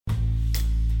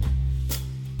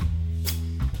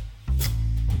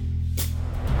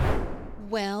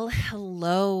Well,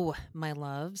 hello, my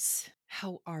loves.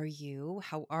 How are you?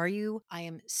 How are you? I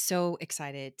am so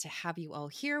excited to have you all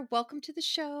here. Welcome to the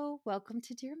show. Welcome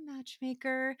to Dear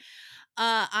Matchmaker.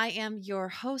 I am your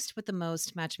host with the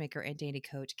most, matchmaker and dating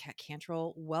coach, Kat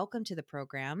Cantrell. Welcome to the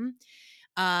program.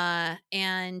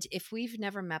 And if we've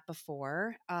never met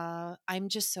before, I'm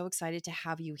just so excited to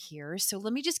have you here. So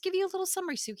let me just give you a little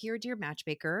summary. So here, Dear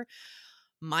Matchmaker,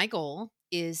 my goal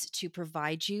is to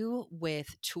provide you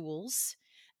with tools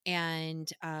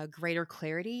and greater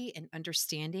clarity and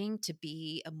understanding to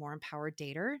be a more empowered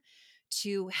dater,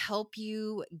 to help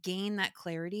you gain that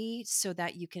clarity so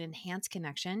that you can enhance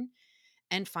connection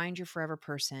and find your forever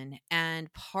person.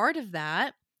 And part of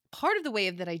the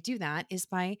way that I do that is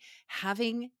by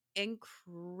having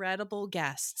incredible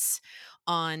guests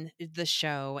on the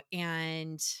show.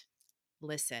 And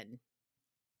listen,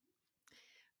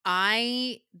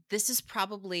 I this is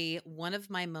probably one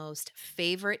of my most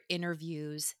favorite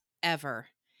interviews ever.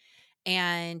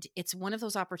 And it's one of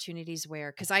those opportunities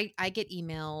where cuz I get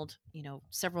emailed,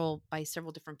 several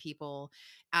different people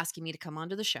asking me to come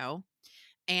onto the show,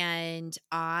 and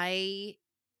I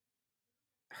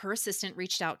her assistant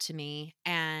reached out to me,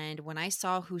 and when I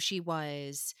saw who she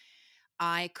was,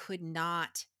 I could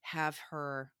not have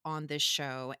her on this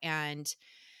show. And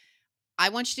I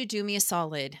want you to do me a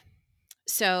solid.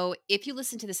 So, if you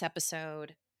listen to this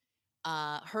episode,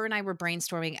 her and I were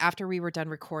brainstorming after we were done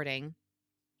recording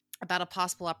about a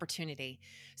possible opportunity.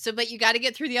 So, but you got to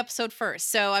get through the episode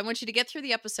first. So, I want you to get through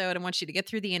the episode. I want you to get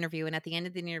through the interview. And at the end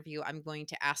of the interview, I'm going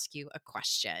to ask you a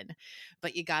question,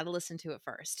 but you got to listen to it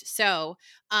first. So,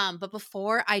 but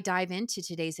before I dive into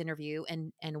today's interview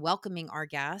and welcoming our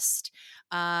guest,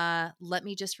 let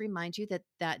me just remind you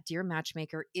that Dear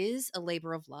Matchmaker is a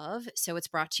labor of love. So, it's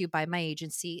brought to you by my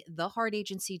agency,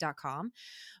 theheartagency.com,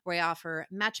 where I offer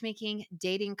matchmaking,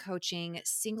 dating coaching,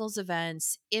 singles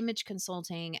events, image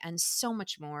consulting, and so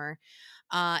much more.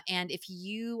 And if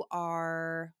you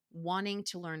are wanting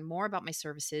to learn more about my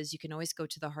services, you can always go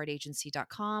to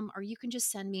theheartagency.com, or you can just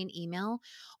send me an email.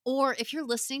 Or if you're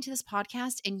listening to this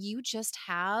podcast and you just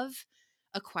have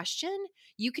a question,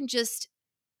 you can just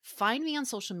find me on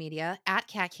social media at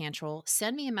Cat Cantrell.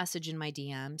 Send me a message in my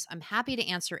DMs. I'm happy to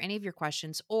answer any of your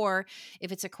questions. Or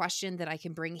if it's a question that I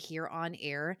can bring here on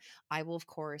air, I will, of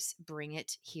course, bring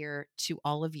it here to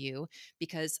all of you,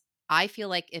 because I feel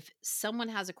like if someone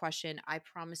has a question, I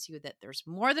promise you that there's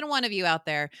more than one of you out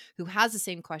there who has the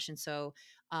same question. So,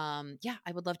 yeah,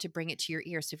 I would love to bring it to your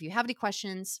ear. So if you have any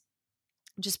questions,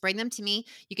 just bring them to me.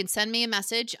 You can send me a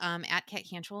message at Cat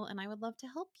Cantrell, and I would love to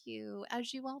help you,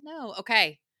 as you all know.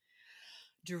 Okay,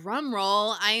 drum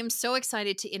roll. I am so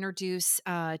excited to introduce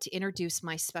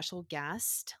my special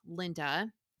guest,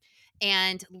 Linda.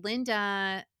 And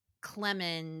Linda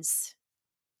Clemons.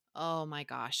 Oh my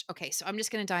gosh. Okay, so I'm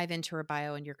just going to dive into her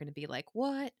bio and you're going to be like,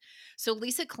 "What?" So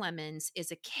Lisa Clemons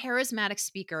is a charismatic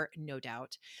speaker, no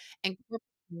doubt, and corporate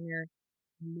leader,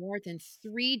 more than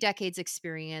 3 decades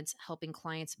experience helping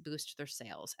clients boost their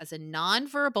sales. As a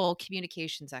nonverbal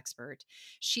communications expert,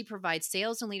 she provides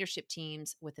sales and leadership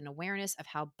teams with an awareness of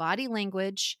how body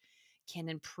language can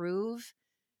improve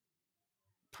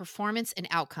performance and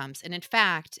outcomes. And in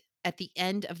fact, at the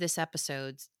end of this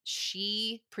episode,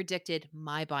 she predicted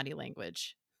my body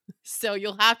language. So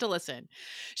you'll have to listen.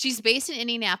 She's based in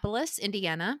Indianapolis,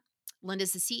 Indiana.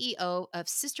 Linda's the CEO of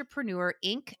Sisterpreneur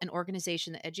Inc., an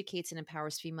organization that educates and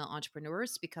empowers female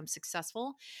entrepreneurs to become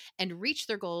successful and reach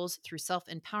their goals through self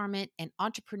empowerment and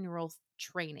entrepreneurial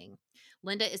training.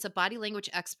 Linda is a body language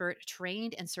expert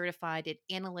trained and certified in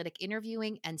analytic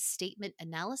interviewing and statement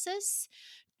analysis,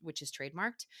 which is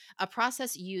trademarked, a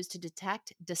process used to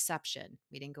detect deception.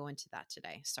 We didn't go into that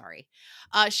today. Sorry.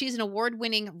 She's an award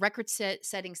winning record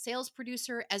setting sales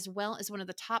producer, as well as one of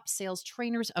the top sales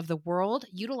trainers of the world.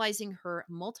 Utilizing her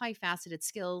multifaceted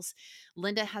skills,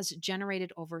 Linda has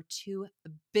generated over 2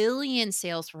 billion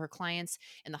sales for her clients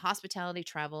in the hospitality,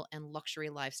 travel, and luxury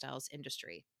lifestyles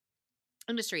industries.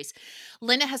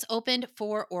 Linda has opened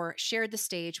for or shared the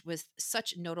stage with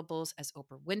such notables as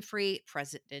Oprah Winfrey,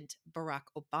 President Barack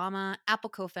Obama, Apple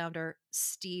co-founder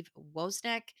Steve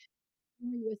Wozniak,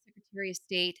 former U.S. Secretary of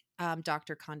State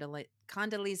Dr.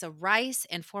 Condoleezza Rice,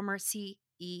 and former SEC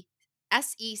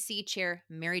Chair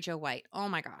Mary Jo White. Oh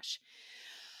my gosh.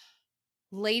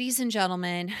 Ladies and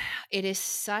gentlemen, it is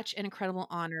such an incredible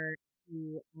honor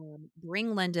to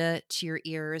bring Linda to your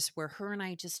ears, where her and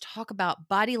I just talk about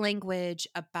body language,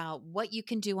 about what you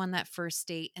can do on that first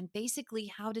date, and basically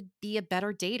how to be a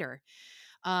better dater.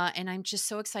 And I'm just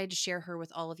so excited to share her with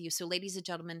all of you. So, ladies and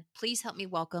gentlemen, please help me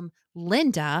welcome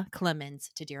Linda Clemons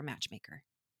to Dear Matchmaker.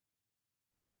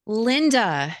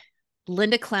 Linda.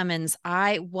 Linda Clemons,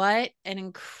 what an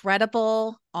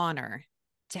incredible honor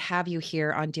to have you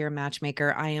here on Dear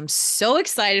Matchmaker. I am so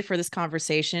excited for this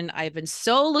conversation. I've been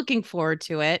so looking forward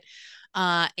to it.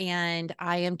 And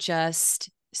I am just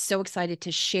so excited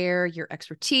to share your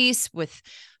expertise with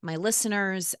my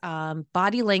listeners.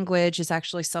 Body language is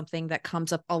actually something that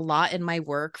comes up a lot in my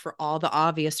work for all the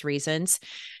obvious reasons.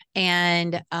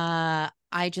 And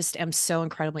I just am so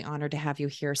incredibly honored to have you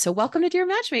here. So, welcome to Dear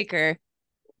Matchmaker.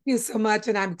 You so much,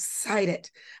 and I'm excited.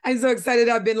 I'm so excited.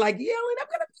 I've been like yelling, I'm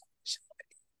gonna.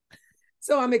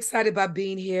 So I'm excited about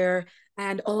being here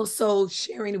and also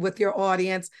sharing with your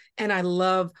audience. And I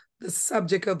love the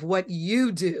subject of what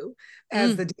you do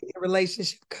as Mm. the dating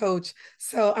relationship coach.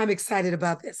 So I'm excited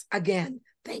about this. Again,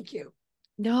 thank you.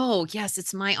 No, yes,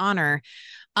 it's my honor.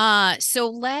 So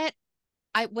what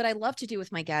I love to do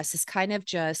with my guests is kind of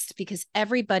just because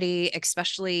everybody,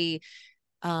 especially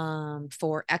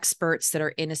for experts that are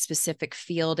in a specific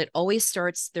field, there's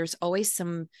always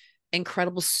some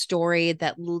incredible story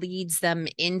that leads them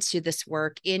into this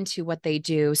work, into what they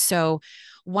do. So,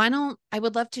 I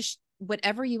would love to,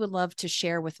 whatever you would love to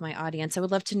share with my audience, I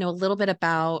would love to know a little bit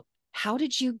about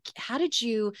because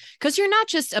you're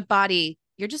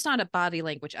just not a body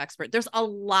language expert. There's a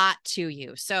lot to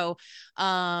you. So,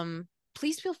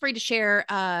 please feel free to share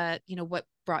what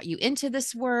brought you into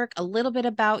this work, a little bit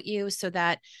about you so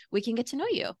that we can get to know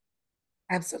you.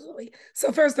 Absolutely.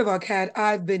 So first of all, Kat,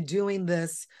 I've been doing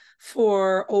this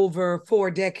for over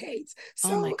 4 decades.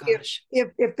 Oh my So gosh.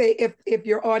 if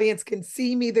your audience can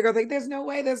see me, they're gonna think there's no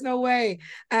way.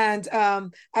 And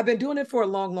I've been doing it for a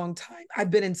long, long time. I've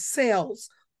been in sales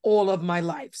all of my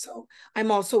life. So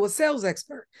I'm also a sales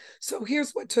expert. So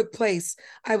here's what took place.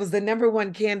 I was the number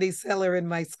one candy seller in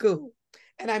my school.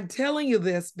 And I'm telling you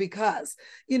this because,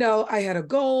 I had a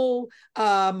goal.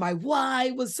 My why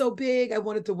was so big. I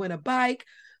wanted to win a bike.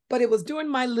 But it was during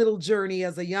my little journey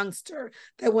as a youngster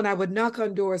that when I would knock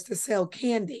on doors to sell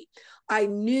candy, I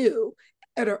knew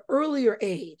at an earlier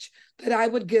age that I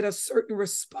would get a certain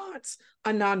response,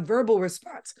 a nonverbal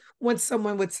response, when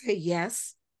someone would say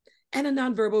yes, and a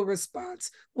nonverbal response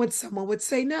when someone would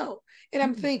say no. And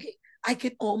I'm Mm, thinking, I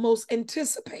can almost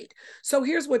anticipate. So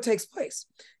here's what takes place.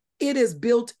 It is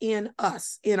built in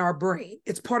us, in our brain.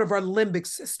 It's part of our limbic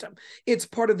system. It's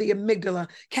part of the amygdala.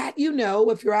 Kat,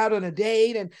 if you're out on a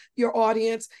date and your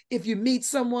audience, if you meet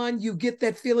someone, you get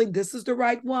that feeling this is the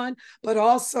right one, but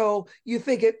also you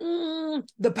think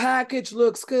the package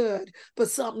looks good, but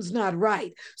something's not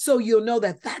right. So you'll know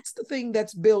that that's the thing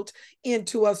that's built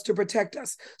into us to protect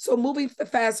us. So moving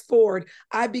fast forward,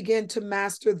 I began to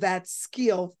master that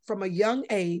skill from a young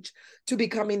age to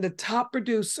becoming the top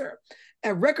producer,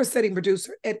 a record setting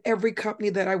producer at every company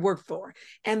that I worked for.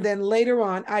 And then later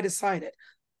on, I decided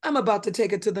I'm about to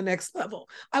take it to the next level.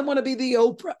 I want to be the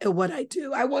Oprah at what I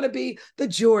do. I want to be the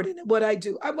Jordan at what I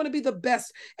do. I want to be the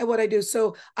best at what I do.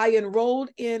 So I enrolled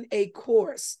in a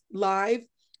course live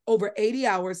over 80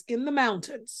 hours in the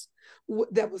mountains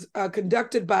that was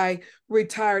conducted by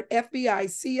retired FBI,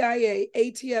 CIA,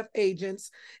 ATF agents,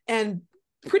 and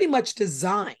pretty much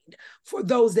designed for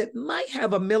those that might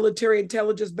have a military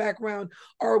intelligence background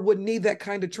or would need that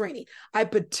kind of training. I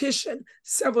petitioned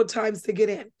several times to get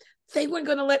in. They weren't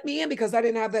going to let me in because I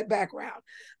didn't have that background.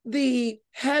 The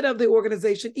head of the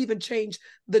organization even changed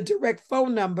the direct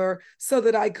phone number so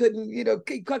that I couldn't,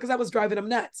 because I was driving them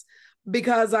nuts.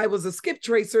 Because I was a skip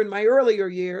tracer in my earlier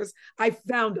years, I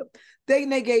found them. They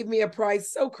gave me a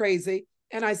price so crazy.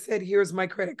 And I said, here's my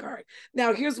credit card.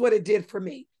 Now, here's what it did for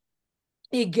me.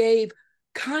 It gave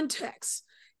context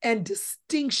and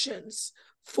distinctions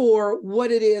for what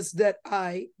it is that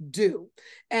I do.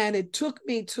 And it took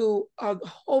me to a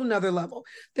whole nother level.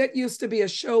 That used to be a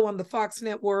show on the Fox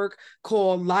network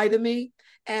called Lie to Me.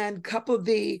 And a couple of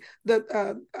the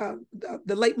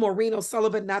late Maureen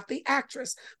O'Sullivan, not the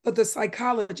actress, but the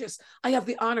psychologist. I have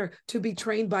the honor to be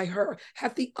trained by her.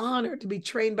 Have the honor to be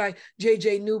trained by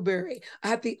J.J. Newberry. I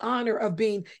had the honor of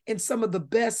being in some of the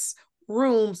best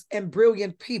rooms and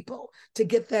brilliant people to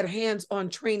get that hands-on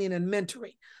training and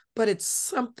mentoring, but it's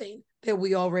something that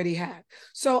we already have.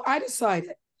 So I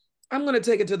decided I'm going to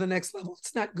take it to the next level.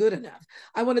 It's not good enough.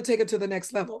 I want to take it to the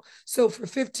next level. So for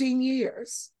 15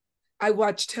 years, I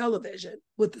watched television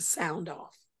with the sound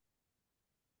off.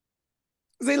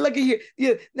 See, look at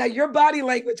you. Now your body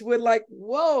language would like,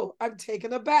 whoa, I'm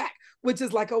taken aback, which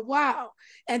is like a wow.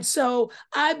 And so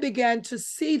I began to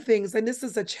see things, and this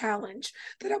is a challenge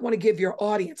that I want to give your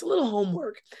audience, a little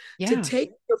homework, to yeah. take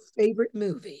your favorite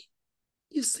movie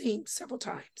you've seen several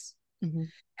times Mm-hmm.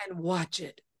 and watch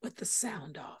it with the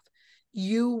sound off.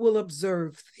 You will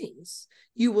observe things.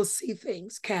 You will see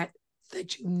things, Kat,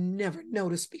 that you never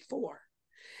noticed before.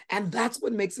 And that's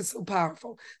what makes it so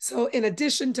powerful. So, in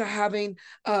addition to having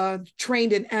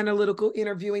trained in analytical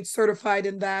interviewing, certified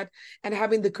in that, and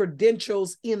having the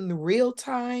credentials in real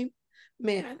time,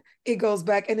 man, it goes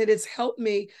back and it has helped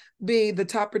me be the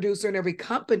top producer in every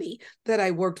company that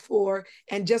I worked for.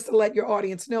 And just to let your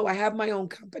audience know, I have my own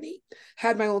company,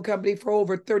 had my own company for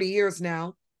over 30 years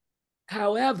now.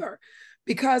 However,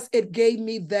 because it gave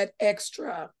me that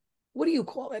extra, what do you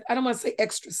call it? I don't want to say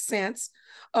extra sense,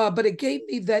 but it gave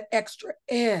me that extra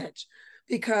edge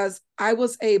because I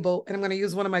was able, and I'm going to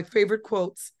use one of my favorite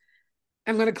quotes.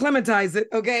 I'm going to Clementize it,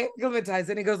 okay? Clementize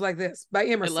it. And it goes like this by I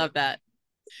Emerson. love that.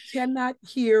 Cannot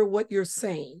hear what you're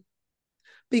saying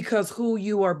because who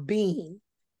you are being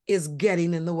is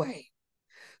getting in the way.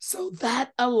 So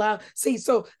that allow see,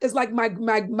 so it's like my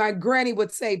granny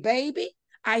would say, baby,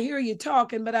 I hear you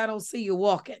talking, but I don't see you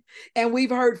walking. And we've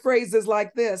heard phrases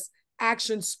like this: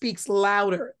 action speaks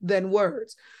louder than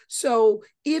words. So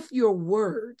if your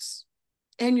words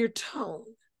and your tone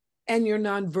and your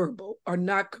nonverbal are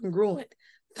not congruent,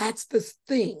 that's the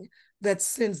thing that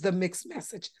sends the mixed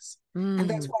messages. And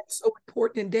that's Mm. why it's so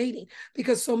important in dating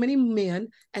because so many men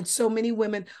and so many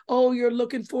women, oh, you're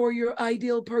looking for your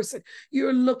ideal person.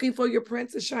 You're looking for your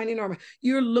prince of shining armor.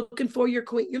 You're looking for your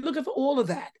queen. You're looking for all of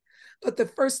that. But the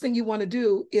first thing you want to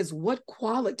do is what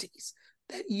qualities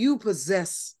that you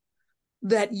possess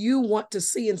that you want to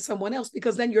see in someone else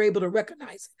because then you're able to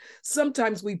recognize it.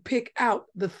 Sometimes we pick out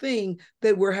the thing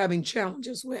that we're having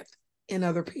challenges with in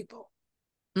other people.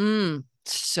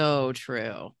 So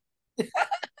true.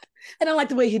 I don't like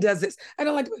the way he does this. I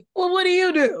don't like the way, well, what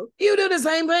do? You do the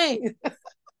same thing.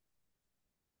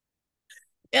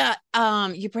 Yeah,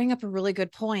 you bring up a really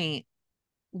good point.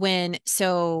 When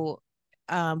so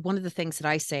one of the things that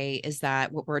I say is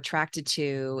that what we're attracted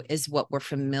to is what we're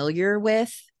familiar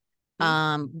with,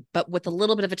 but with a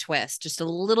little bit of a twist, just a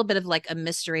little bit of like a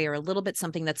mystery or a little bit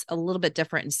something that's a little bit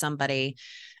different in somebody.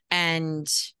 And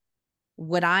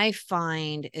what I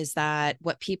find is that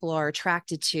what people are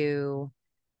attracted to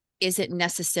isn't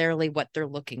necessarily what they're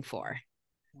looking for,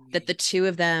 that the two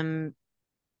of them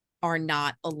are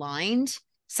not aligned.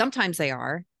 Sometimes they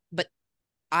are, but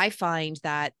I find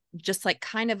that just like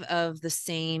kind of the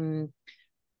same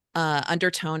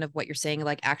undertone of what you're saying,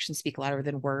 like actions speak louder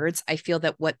than words. I feel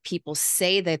that what people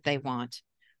say that they want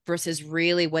versus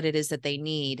really what it is that they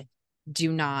need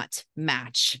do not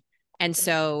match. And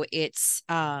so it's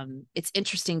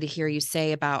interesting to hear you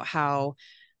say about how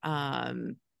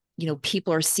um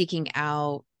people are seeking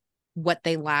out what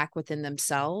they lack within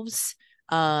themselves,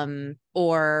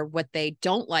 or what they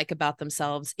don't like about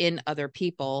themselves in other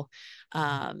people,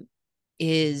 um,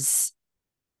 is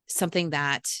something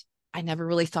that I never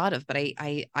really thought of, but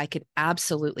I could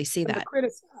absolutely see And to that.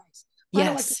 criticize. Well, I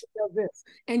don't like the Yes. way he does this.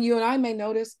 And you and I may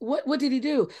notice, what did he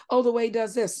do? Oh, the way he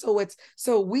does this.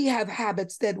 So we have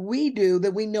habits that we do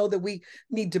that we know that we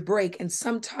need to break. And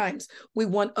sometimes we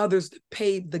want others to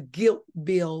pay the guilt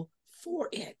bill for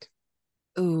it.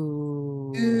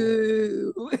 Ooh,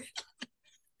 Ooh.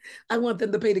 I want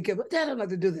them to pay the guilt. Dad, I don't like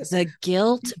to do this. the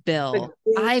guilt The bill.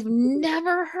 guilt I've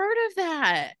never heard of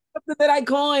that. that I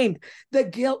coined, the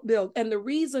guilt bill. And the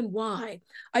reason why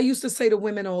I used to say to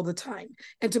women all the time,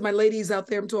 and to my ladies out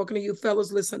there, I'm talking to you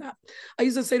fellas, listen up. I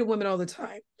used to say to women all the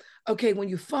time, okay, when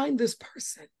you find this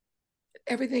person,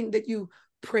 everything that you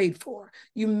prayed for,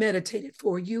 you meditated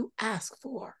for, you asked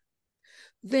for,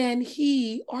 then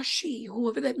he or she,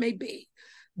 whoever that may be,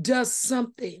 does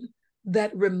something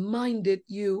that reminded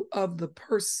you of the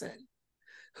person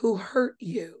who hurt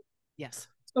you. Yes.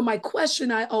 So my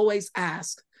question I always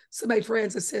ask somebody,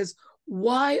 friends, that says,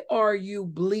 why are you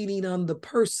bleeding on the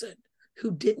person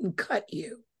who didn't cut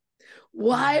you?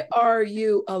 Why are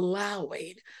you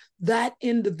allowing that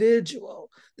individual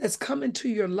that's come into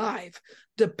your life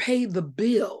to pay the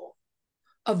bill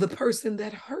of the person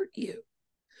that hurt you?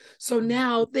 So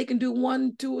now they can do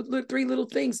one, two, three little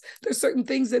things. There's certain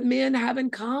things that men have in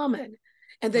common.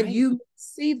 And then Right. you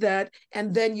see that,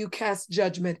 and then you cast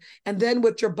judgment. And then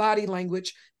with your body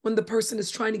language, when the person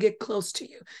is trying to get close to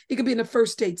you, it could be in a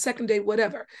first date, second date,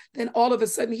 whatever. Then all of a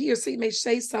sudden, he or she may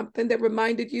say something that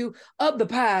reminded you of the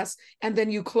past, and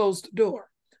then you close the door.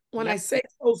 When I Yep. say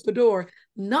close the door,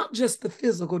 not just the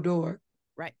physical door,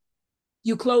 Right.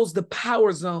 you close the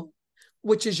power zone,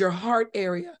 which is your heart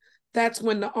area. That's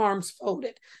when the arms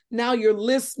folded. Now you're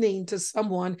listening to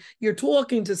someone, you're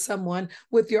talking to someone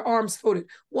with your arms folded.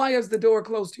 Why is the door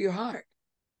closed to your heart?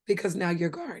 Because now you're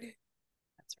guarded.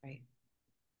 That's right.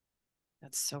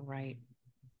 That's so right.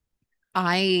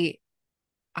 I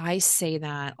I say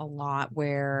that a lot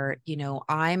where,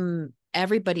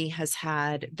 everybody has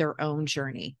had their own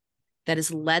journey. that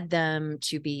has led them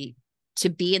to be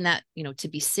in that, to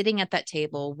be sitting at that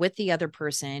table with the other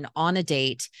person on a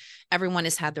date. Everyone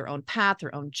has had their own path,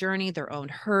 their own journey, their own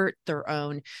hurt, their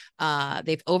own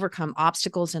they've overcome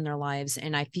obstacles in their lives.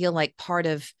 And I feel like part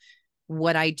of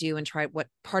what I do and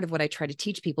part of what I try to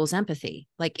teach people is empathy.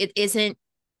 Like it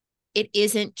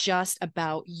isn't just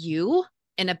about you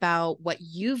and about what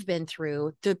you've been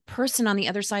through. The person on the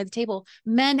other side of the table,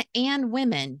 men and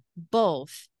women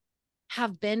both,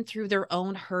 have been through their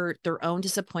own hurt, their own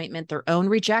disappointment, their own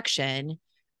rejection.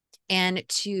 And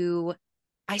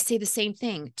I say the same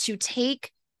thing, to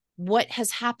take what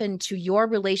has happened to your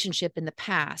relationship in the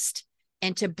past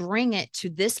and to bring it to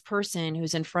this person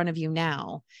who's in front of you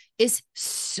now is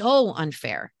so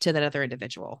unfair to that other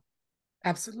individual.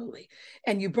 Absolutely.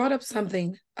 And you brought up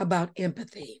something about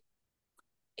empathy.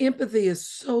 Empathy is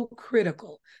so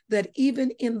critical that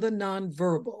even in the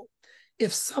nonverbal,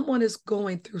 if someone is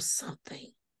going through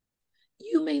something,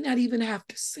 you may not even have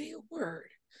to say a word.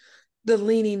 The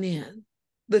leaning in,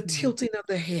 the Mm-hmm. tilting of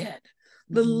the head,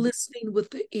 the Mm-hmm. listening with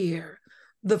the ear,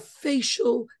 the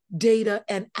facial data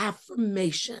and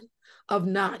affirmation of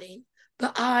nodding,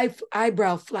 the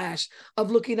eyebrow flash of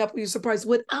looking up when you're surprised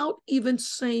without even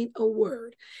saying a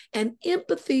word. And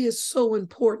empathy is so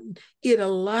important. It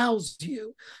allows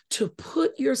you to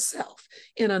put yourself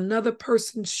in another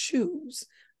person's shoes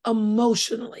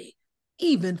emotionally,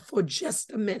 even for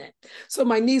just a minute. So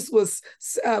my niece was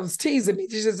teasing me.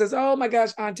 She just says, "Oh my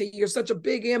gosh, Auntie, you're such a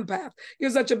big empath.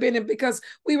 You're such a big empath." Because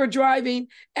we were driving,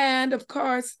 and of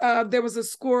course, there was a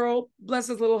squirrel, bless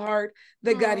his little heart,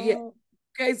 that got hit. Oh.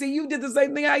 Okay, so you did the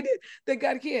same thing I did. That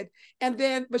got hit, and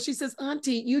then, but she says,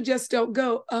 "Auntie, you just don't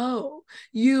go. Oh,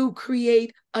 you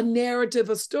create a narrative,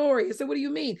 a story." I said, "What do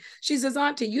you mean?" She says,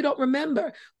 "Auntie, you don't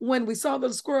remember when we saw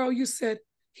the squirrel? You said."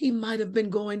 He might have been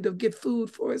going to get food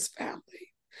for his family.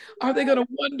 Are they going to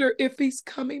wonder if he's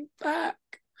coming back?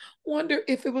 Wonder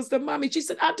if it was the mommy. She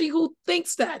said, Auntie, who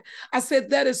thinks that? I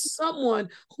said, that is someone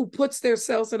who puts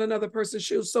themselves in another person's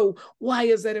shoes. So why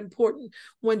is that important?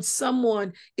 When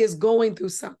someone is going through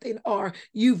something or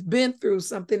you've been through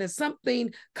something and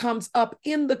something comes up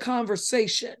in the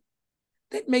conversation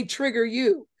that may trigger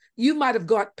you. You might have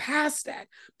got past that,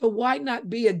 but why not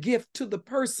be a gift to the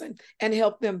person and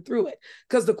help them through it?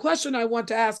 Because the question I want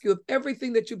to ask you of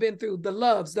everything that you've been through, the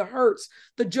loves, the hurts,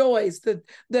 the joys,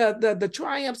 the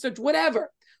triumphs, whatever,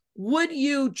 would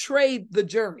you trade the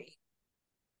journey?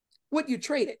 Would you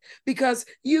trade it? Because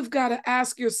you've got to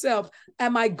ask yourself,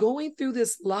 am I going through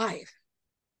this life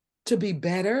to be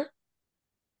better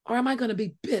or am I going to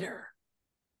be bitter?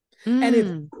 And if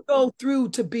Mm. you go through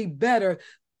to be better,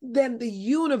 then the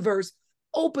universe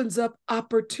opens up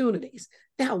opportunities.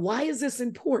 Now, why is this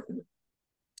important?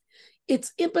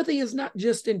 It's empathy is not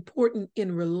just important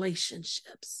in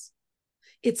relationships.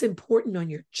 It's important on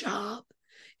your job.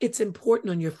 It's important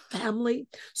on your family.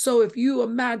 So if you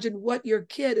imagine what your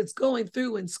kid is going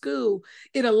through in school,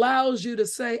 it allows you to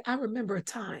say, I remember a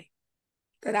time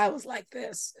that I was like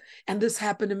this, and this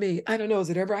happened to me. I don't know, has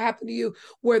it ever happened to you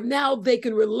where now they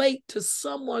can relate to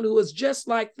someone who is just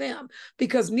like them?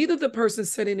 Because neither the person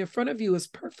sitting in front of you is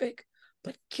perfect,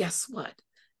 but guess what?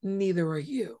 Neither are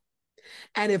you.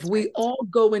 And if we Right. all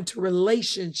go into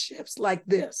relationships like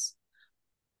this,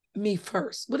 me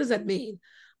first, what does that mean?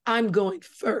 I'm going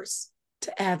first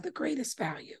to add the greatest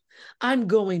value. I'm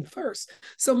going first.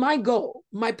 So my goal,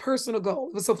 my personal goal,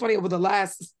 it was so funny over the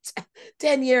last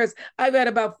 10 years, I've had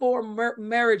about 4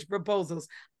 marriage proposals.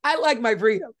 I like my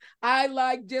freedom. I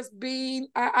like just being,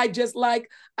 I just like,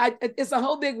 it's a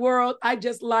whole big world. I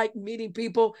just like meeting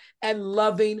people and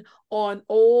loving on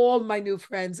all my new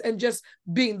friends and just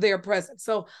being there present.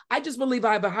 So I just believe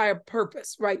I have a higher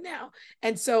purpose right now.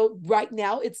 And so right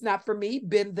now, it's not for me,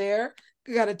 been there,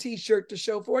 got a t-shirt to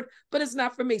show for it, but it's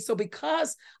not for me. So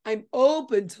because I'm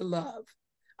open to love,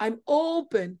 I'm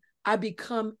open, I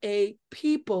become a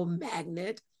people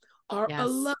magnet or a Yes.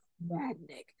 love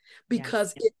magnet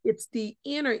because Yes. it's the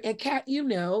inner, and Kat,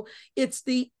 it's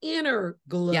the inner Yes.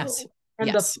 glow and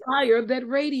the Yes. fire that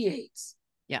radiates.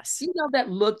 Yes. You know that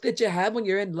look that you have when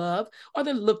you're in love, or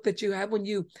the look that you have when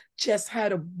you just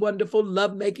had a wonderful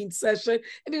love-making session,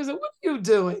 and you say, "What are you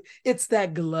doing?" It's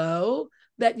that glow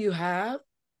that you have,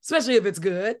 especially if it's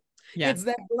good. Yeah. It's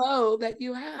that glow that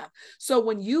you have. So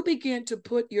when you begin to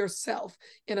put yourself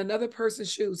in another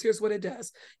person's shoes, here's what it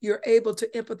does. You're able to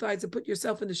empathize and put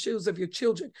yourself in the shoes of your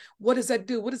children. What does that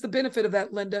do? What is the benefit of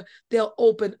that, Linda? They'll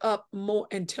open up more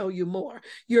and tell you more.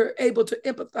 You're able to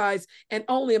empathize and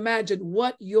only imagine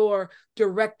what your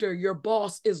director, your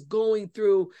boss is going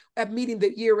through at meeting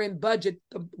the year-end budget,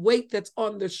 the weight that's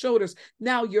on their shoulders.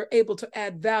 Now you're able to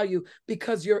add value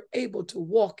because you're able to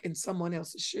walk in someone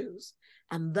else's shoes.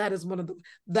 And that is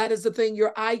that is the thing,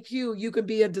 your IQ, you can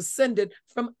be a descendant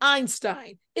from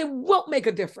Einstein. It won't make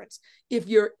a difference if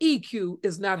your EQ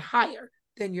is not higher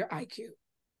than your IQ.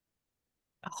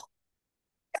 Oh,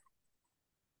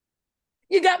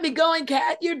 You got me going,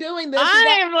 Kat. You're doing this. You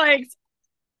got I'm like,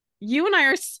 you and I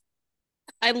are,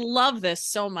 I love this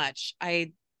so much.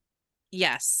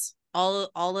 Yes, all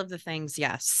of the things.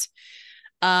 Yes.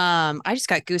 I just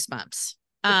got goosebumps.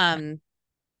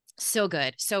 So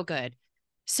good. So good.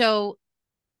 So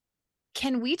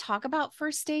can we talk about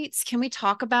first dates? Can we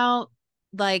talk about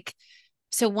like,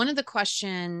 so one of the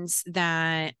questions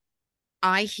that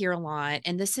I hear a lot,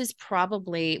 and this is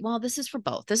probably, well, this is for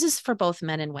both. This is for both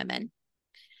men and women.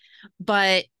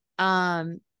 But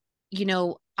um,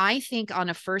 I think on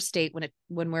a first date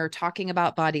when we're talking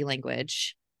about body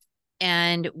language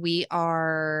and we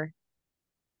are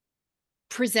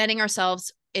presenting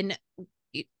ourselves in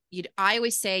I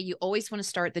always say you always want to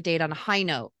start the date on a high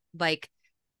note, like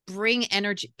bring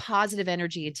energy, positive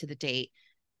energy into the date,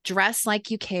 dress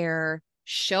like you care,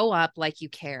 show up like you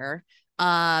care,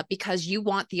 because you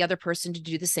want the other person to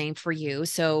do the same for you.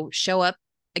 So show up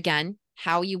again,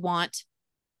 how you want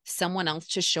someone else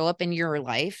to show up in your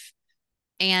life.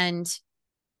 And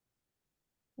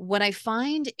what I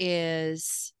find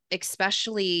is,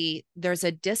 especially there's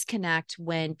a disconnect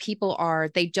when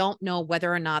they don't know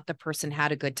whether or not the person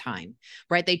had a good time,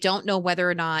 right? They don't know whether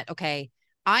or not, okay,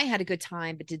 I had a good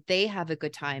time, but did they have a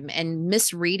good time? And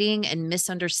misreading and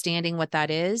misunderstanding what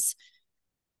that is.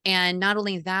 And not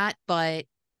only that, but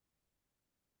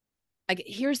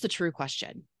here's the true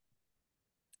question.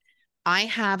 I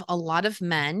have a lot of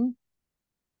men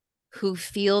who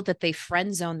feel that they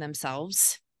friend zone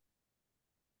themselves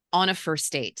on a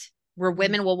first date, where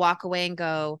women will walk away and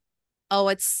go, oh,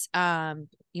 it's I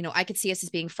could see us as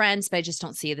being friends, but I just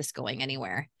don't see this going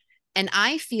anywhere. And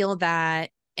I feel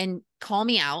that, and call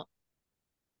me out,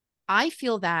 I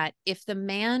feel that if the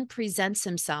man presents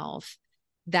himself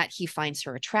that he finds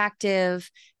her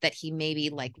attractive, that he maybe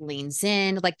like leans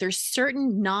in, like there's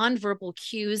certain nonverbal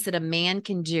cues that a man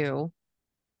can do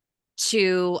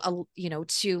to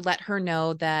to let her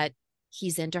know that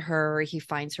he's into her, he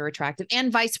finds her attractive,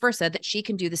 and vice versa, that she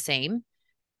can do the same.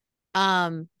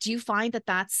 Do you find that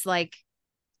that's like,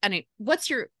 I mean,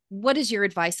 what is your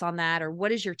advice on that, or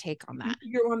what is your take on that?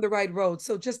 you're on the right road.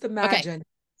 So just Okay. imagine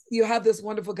you have this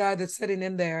wonderful guy that's sitting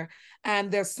in there, and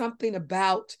there's something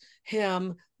about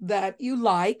him that you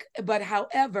like, but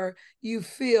however, you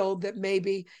feel that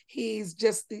maybe he'd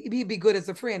be good as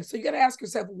a friend. So you got to ask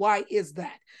yourself, why is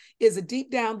that? Is it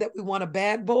deep down that we want a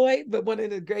bad boy, but one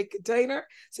in a great container?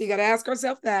 So you got to ask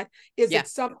ourselves that. Is Yeah. it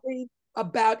something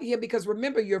about him? Because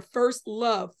remember, your first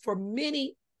love for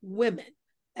many women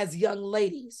as young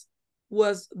ladies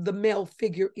was the male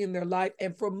figure in their life.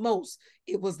 And for most,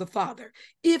 it was the father.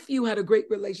 If you had a great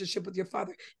relationship with your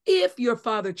father, if your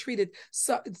father treated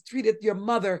your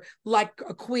mother like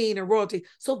a queen and royalty,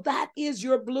 so that is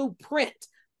your blueprint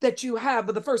that you have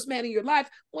of the first man in your life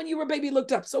when you were a baby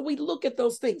looked up. So we look at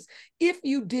those things. If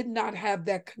you did not have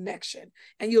that connection,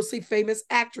 and you'll see famous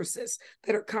actresses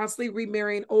that are constantly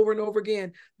remarrying over and over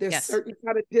again, there's Yes. certain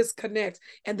kind of disconnects,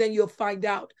 and then you'll find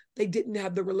out they didn't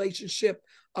have the relationship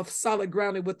of solid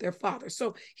grounding with their father.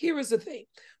 So here is the thing.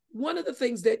 One of the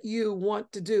things that you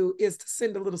want to do is to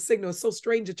send a little signal. It's so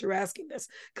strange that you're asking this,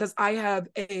 because I have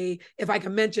if I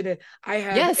can mention it, I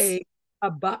have Yes. a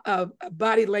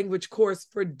body language course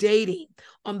for dating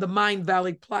on the Mind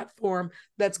Valley platform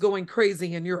that's going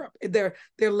crazy in Europe. They're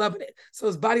loving it. So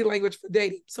it's body language for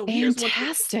dating. So here's one thing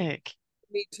Fantastic.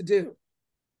 you need to do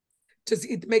to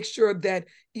make sure that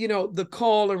the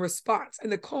call and response,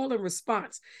 and the call and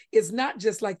response is not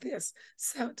just like this.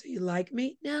 So do you like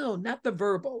me? No, not the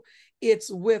verbal.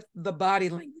 It's with the body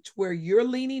language where you're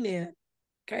leaning in,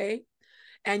 okay,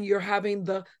 and you're having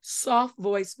the soft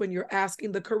voice when you're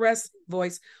asking, the caressing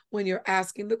voice when you're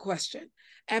asking the question,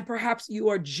 and perhaps you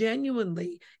are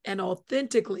genuinely and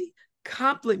authentically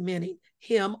complimenting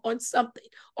him on something,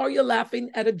 or you're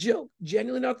laughing at a joke,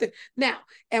 genuinely authentic. Now,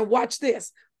 and watch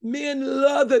this. Men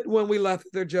love it when we laugh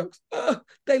at their jokes.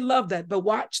 They love that. But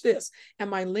watch this.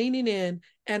 Am I leaning in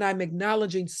and I'm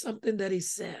acknowledging something that he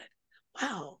said?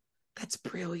 Wow, that's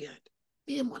brilliant.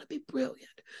 Men want to be brilliant.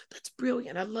 That's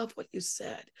brilliant. I love what you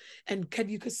said. And can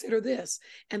you consider this?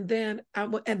 And then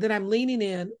I'm leaning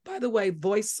in. By the way,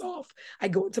 voice soft. I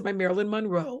go into my Marilyn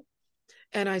Monroe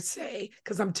and I say,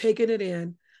 because I'm taking it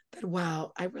in, that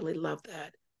wow, I really love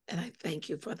that. And I thank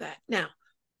you for that. Now,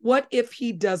 what if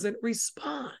he doesn't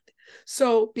respond?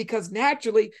 So, because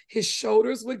naturally his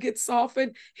shoulders would get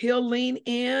softened, he'll lean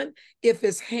in. If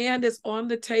his hand is on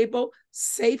the table,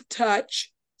 safe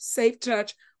touch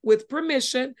with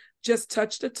permission, just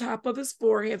touch the top of his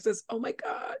forehead, says, oh my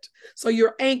God. So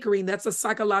you're anchoring. That's a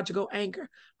psychological anchor.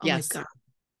 Oh my Yes. God.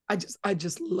 I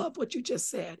just love what you just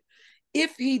said.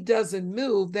 If he doesn't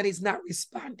move, then he's not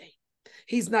responding.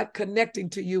 He's not connecting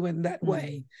to you in that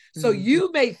way. So Mm-hmm.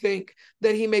 you may think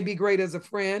that he may be great as a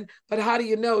friend, but how do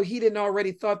you know he didn't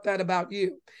already thought that about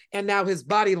you? And now his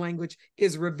body language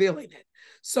is revealing it.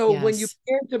 So when you Yes.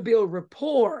 begin to build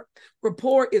rapport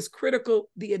is critical,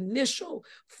 the initial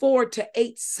 4 to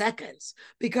 8 seconds,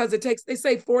 because it takes, they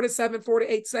say 4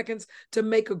 to 8 seconds to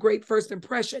make a great first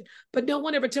impression. But no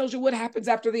one ever tells you what happens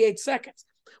after the 8 seconds.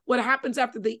 What happens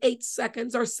after the 8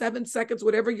 seconds or 7 seconds,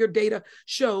 whatever your data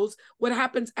shows, what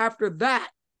happens after that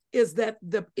is that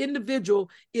the individual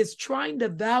is trying to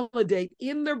validate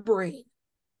in their brain,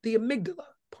 the amygdala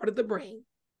part of the brain,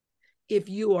 if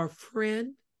you are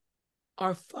friend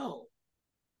or foe.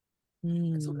 So we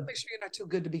Mm. gotta make sure you're not too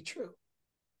good to be true.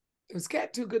 It was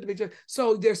cat too good to be true.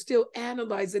 So they're still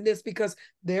analyzing this because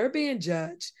they're being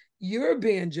judged. You're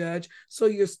being judged. So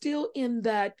you're still in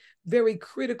that very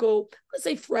critical, let's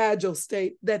say fragile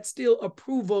state, that still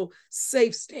approval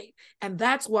safe state. And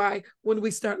that's why when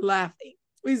we start laughing,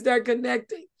 we start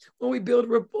connecting. When we build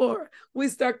rapport, we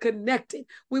start connecting.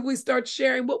 We start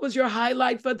sharing what was your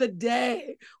highlight for the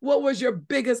day? What was your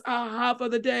biggest aha for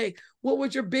the day? What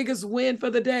was your biggest win for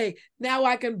the day? Now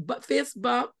I can fist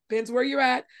bump, depends where you're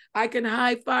at. I can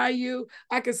high five you.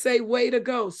 I can say, way to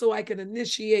go. So I can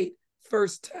initiate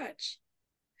first touch.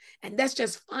 And that's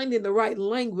just finding the right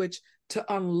language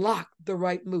to unlock the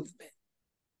right movement.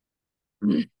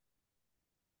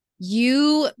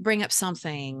 You bring up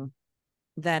something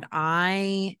that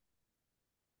I'm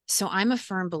a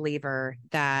firm believer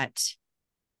that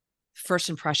first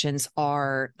impressions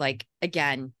are like,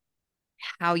 again,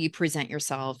 how you present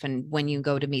yourself and when you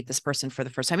go to meet this person for the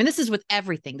first time. And this is with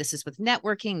everything. This is with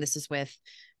networking. This is with,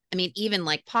 I mean, even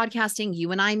like podcasting,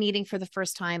 you and I meeting for the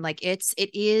first time. Like it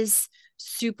is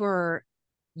super,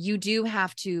 you do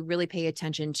have to really pay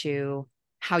attention to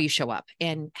how you show up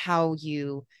and how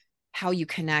you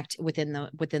connect within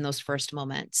those first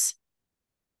moments.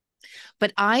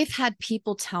 But I've had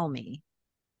people tell me,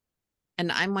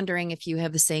 and I'm wondering if you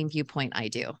have the same viewpoint I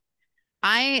do.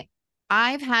 I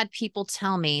I've had people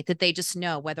tell me that they just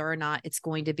know whether or not it's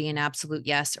going to be an absolute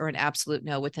yes or an absolute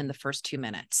no within the first 2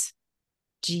 minutes.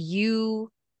 Do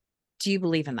you do you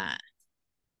believe in that?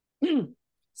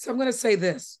 So I'm going to say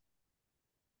this: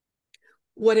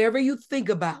 whatever you think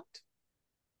about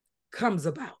comes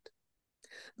about.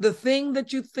 The thing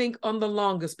that you think on the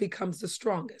longest becomes the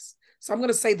strongest. So I'm going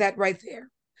to say that right there.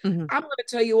 Mm-hmm. I'm going to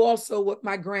tell you also what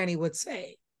my granny would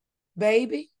say: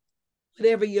 baby,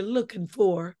 whatever you're looking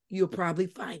for, you'll probably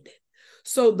find it.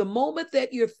 So the moment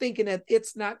that you're thinking that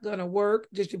it's not going to work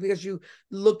just because you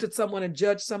looked at someone and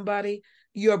judged somebody,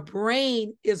 your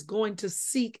brain is going to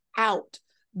seek out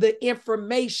the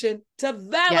information to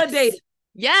validate Yes. it.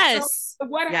 So Yes.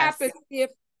 what happens Yes.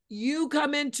 if you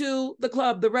come into the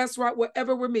club, the restaurant,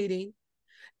 wherever we're meeting,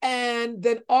 and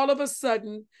then all of a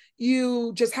sudden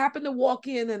you just happen to walk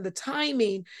in and the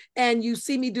timing, and you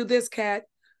see me do this, Kat.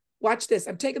 Watch this.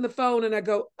 I'm taking the phone and I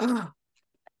go, ah.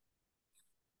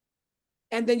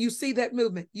 And then you see that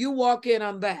movement. You walk in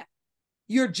on that.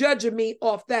 You're judging me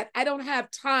off that. I don't have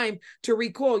time to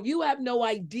recall. You have no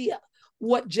idea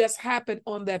what just happened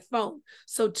on that phone.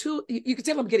 So you can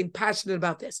tell I'm getting passionate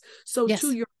about this. So to Yes.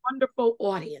 your wonderful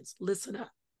audience, listen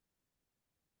up.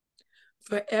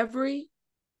 For every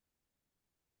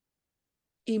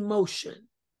emotion,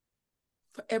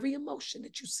 for every emotion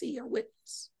that you see or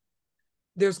witness,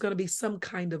 there's going to be some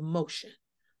kind of motion.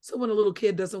 So when a little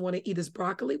kid doesn't want to eat his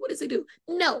broccoli, what does he do?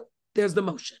 No, there's the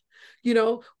motion.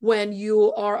 When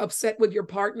you are upset with your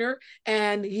partner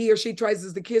and he or she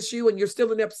tries to kiss you and you're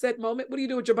still in the upset moment, what do you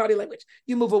do with your body language?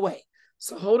 You move away.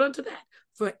 So hold on to that.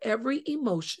 For every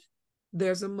emotion,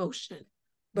 there's a motion.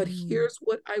 But Mm. here's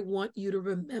what I want you to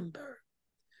remember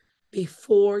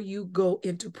before you go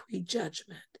into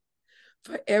prejudgment.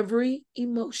 For every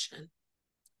emotion,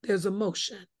 there's a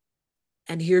motion.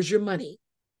 And here's your money: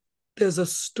 there's a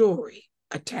story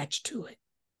attached to it.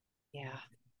 Yeah.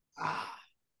 Ah.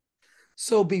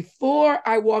 So before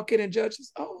I walk in and judge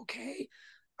this, oh, okay,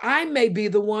 I may be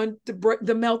the one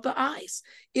to melt the ice.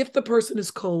 If the person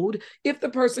is cold, if the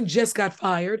person just got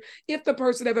fired, if the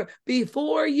person ever,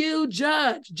 before you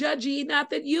judge ye not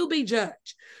that you be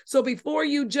judged. So before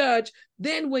you judge,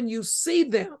 then when you see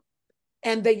them,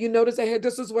 and then you notice ahead,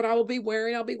 this is what I will be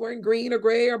wearing. I'll be wearing green or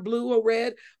gray or blue or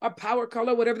red or power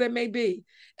color, whatever that may be.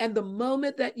 And the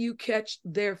moment that you catch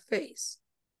their face,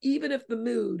 even if the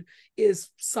mood is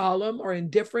solemn or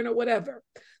indifferent or whatever,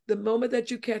 the moment that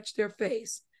you catch their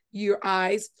face, your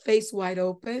eyes face wide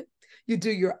open, you do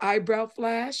your eyebrow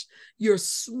flash, your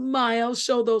smile,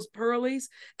 show those pearlies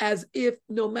as if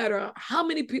no matter how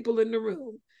many people in the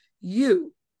room,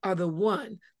 you are the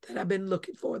one that I've been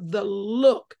looking for. The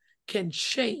look can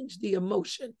change the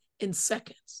emotion in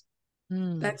seconds.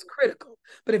 That's critical.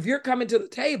 But if you're coming to the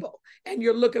table and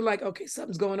you're looking like, okay,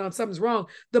 something's going on, something's wrong,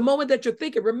 the moment that you're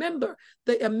thinking, remember,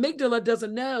 the amygdala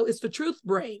doesn't know, it's the truth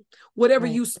brain. Whatever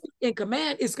Right. you speak in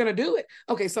command, it's going to do it.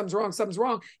 Okay, something's wrong, something's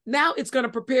wrong. Now it's going to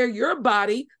prepare your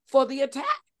body for the attack.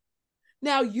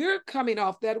 Now you're coming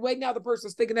off that way. Now the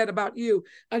person's thinking that about you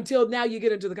until now you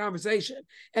get into the conversation.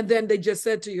 And then they just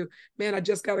said to you, man, I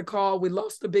just got a call. We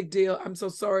lost a big deal. I'm so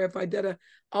sorry if I did a,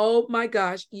 oh my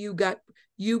gosh,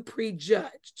 you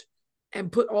prejudged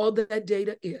and put all that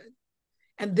data in.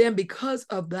 And then because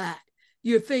of that,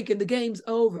 you're thinking the game's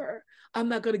over. I'm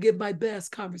not going to give my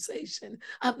best conversation.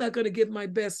 I'm not going to give my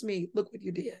best me. Look what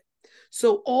you did.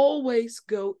 So always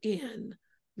go in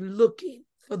looking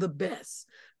for the best.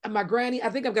 And my granny, I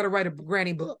think I've got to write a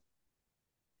granny book.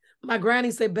 My granny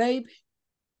said, baby,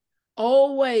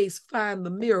 always find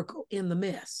the miracle in the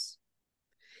mess.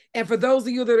 And for those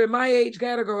of you that are in my age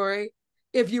category,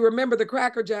 if you remember the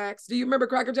Cracker Jacks, do you remember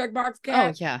Cracker Jack box Oh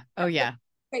cat? yeah. Oh yeah.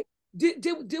 Hey, did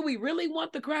we really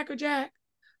want the Cracker Jack?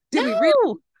 Did we really?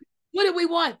 No. What did we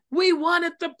want? We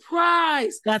wanted the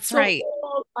prize. That's So right.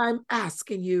 all I'm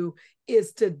asking you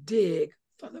is to dig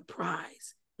for the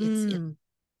prize. It's in. Mm.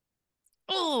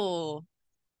 Oh.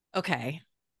 Okay.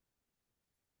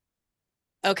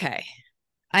 Okay.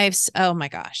 Oh my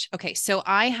gosh. Okay. So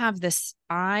I have this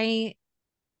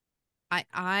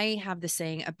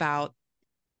saying about,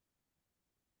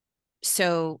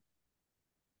 so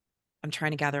I'm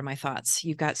trying to gather my thoughts.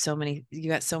 You got so many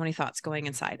thoughts going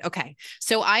inside. Okay.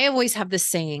 So I always have this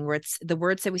saying where it's the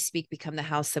words that we speak become the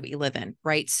house that we live in,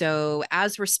 right? So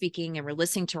as we're speaking and we're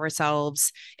listening to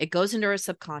ourselves, it goes into our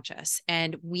subconscious.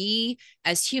 And we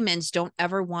as humans don't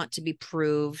ever want to be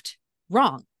proved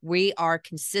wrong. We are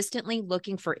consistently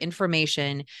looking for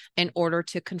information in order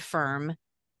to confirm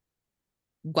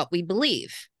what we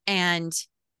believe. And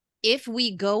if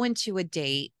we go into a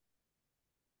date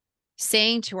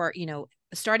saying to our,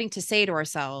 starting to say to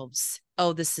ourselves,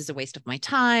 oh, this is a waste of my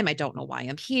time. I don't know why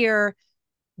I'm here.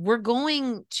 We're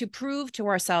going to prove to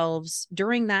ourselves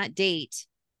during that date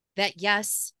that,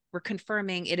 yes, we're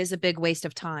confirming it is a big waste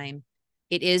of time.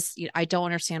 It is, I don't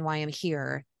understand why I'm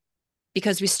here,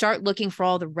 because we start looking for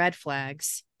all the red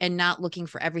flags and not looking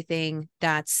for everything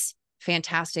that's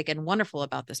fantastic and wonderful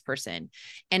about this person.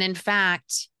 And in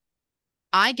fact,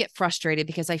 I get frustrated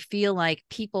because I feel like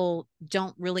people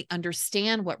don't really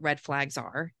understand what red flags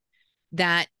are,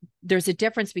 that there's a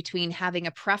difference between having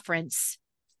a preference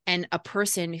and a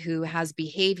person who has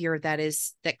behavior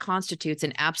that constitutes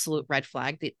an absolute red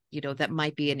flag that, that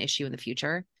might be an issue in the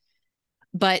future.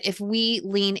 But if we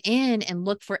lean in and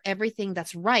look for everything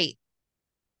that's right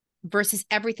versus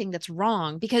everything that's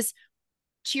wrong, because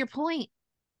to your point,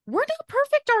 we're not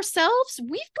perfect ourselves. We've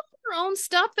got our own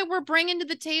stuff that we're bringing to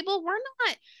the table.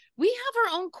 We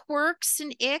have our own quirks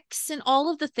and icks and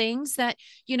all of the things that,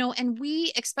 and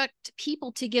we expect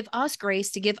people to give us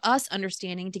grace, to give us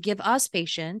understanding, to give us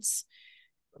patience.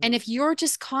 And if you're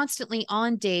just constantly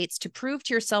on dates to prove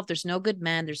to yourself there's no good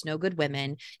men, there's no good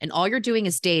women, and all you're doing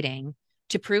is dating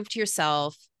to prove to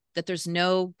yourself that there's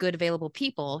no good available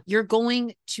people, you're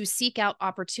going to seek out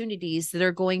opportunities that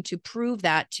are going to prove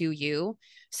that to you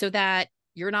so that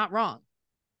you're not wrong.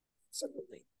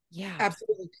 Absolutely. Yeah.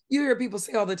 Absolutely. You hear people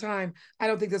say all the time, I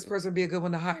don't think this person would be a good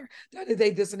one to hire.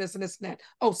 They this and this and this and that.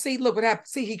 Oh, see, look what happened.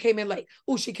 See, he came in late.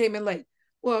 Oh, she came in late.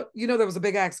 Well, there was a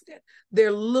big accident.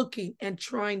 They're looking and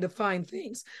trying to find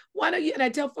things. Why don't you? And I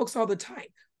tell folks all the time,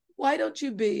 why don't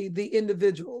you be the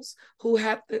individuals who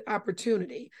have the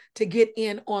opportunity to get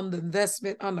in on the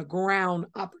investment on the ground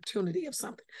opportunity of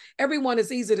something? Everyone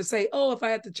is easy to say, oh, if I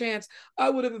had the chance, I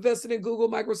would have invested in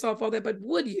Google, Microsoft, all that. But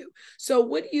would you? So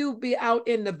would you be out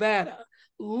in Nevada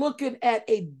looking at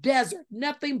a desert,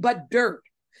 nothing but dirt?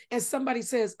 And somebody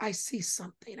says, I see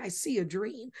something, I see a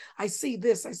dream, I see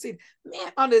this, I see,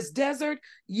 man, on this desert,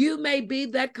 you may be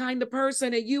that kind of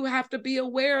person, and you have to be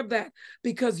aware of that,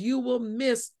 because you will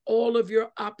miss all of your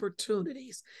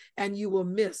opportunities, and you will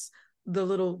miss the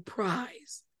little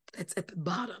prize that's at the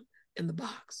bottom in the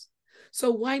box.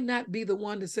 So why not be the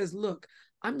one that says, look,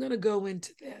 I'm going to go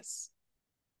into this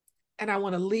and I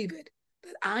want to leave it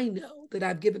that I know that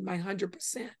I've given my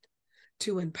 100%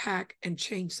 to impact and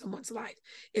change someone's life.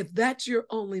 If that's your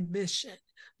only mission,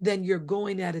 then you're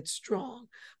going at it strong.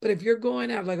 But if you're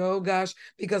going out like, oh gosh,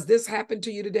 because this happened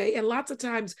to you today, and lots of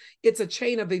times it's a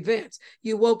chain of events.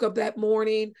 You woke up that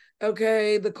morning,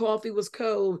 okay, the coffee was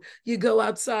cold. You go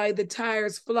outside, the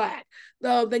tire's flat.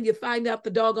 Oh, then you find out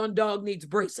the doggone dog needs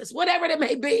braces, whatever it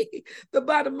may be. The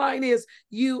bottom line is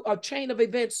you are a chain of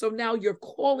events. So now you're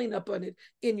calling upon it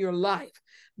in your life.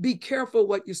 Be careful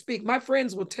what you speak. My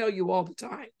friends will tell you all the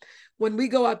time. When we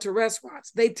go out to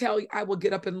restaurants, they tell you I will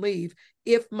get up and leave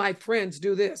if my friends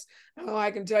do this. Oh, I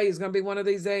can tell you it's going to be one of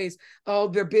these days. Oh,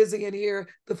 they're busy in here.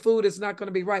 The food is not going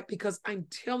to be right, because I'm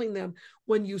telling them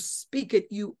when you speak it,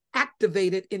 you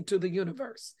activate it into the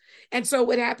universe. And so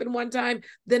what happened one time,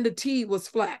 then the tea was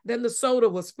flat, then the soda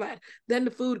was flat, then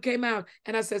the food came out.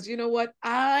 And I says, you know what?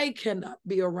 I cannot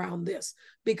be around this,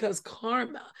 because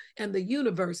karma and the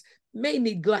universe may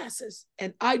need glasses,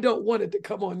 and I don't want it to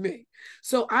come on me.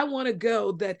 So I want to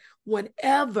go that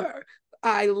whenever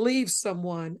I leave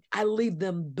someone, I leave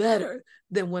them better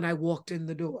than when I walked in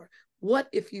the door. What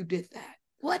if you did that?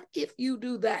 What if you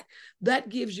do that? That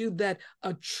gives you that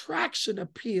attraction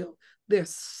appeal.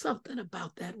 There's something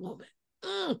about that woman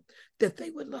that they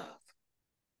would love.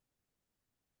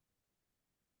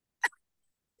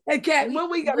 Hey, Kat, what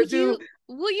we got to do?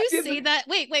 Will you say that?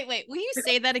 Wait. Will you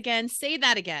say that again? Say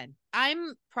that again.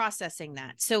 I'm processing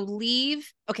that. So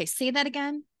leave. Okay, say that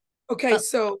again. Okay,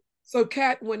 so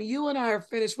Kat, when you and I are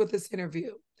finished with this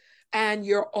interview and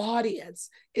your audience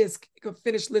is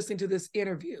finished listening to this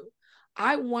interview,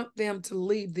 I want them to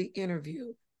leave the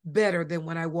interview better than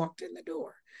when I walked in the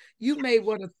door. You may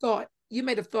have thought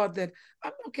that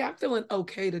I'm okay, I'm feeling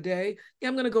okay today. Yeah,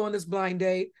 I'm gonna go on this blind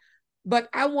date. But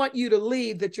I want you to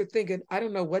leave that you're thinking, I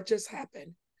don't know what just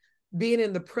happened. Being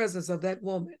in the presence of that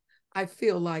woman, I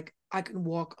feel like I can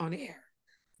walk on air.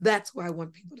 That's what I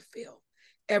want people to feel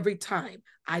every time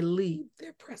I leave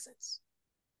their presence.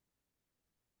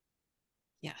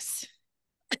 Yes.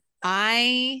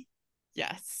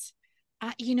 Yes.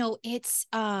 It's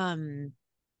I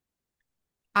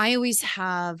always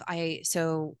have I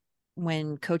so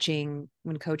when coaching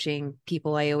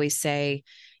people, I always say,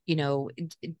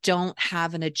 don't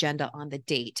have an agenda on the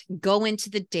date. Go into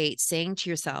the date saying to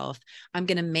yourself, I'm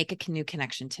going to make a new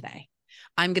connection today.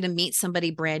 I'm going to meet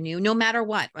somebody brand new, no matter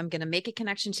what. I'm going to make a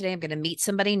connection today. I'm going to meet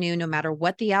somebody new, no matter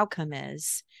what the outcome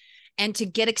is. And to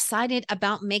get excited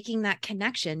about making that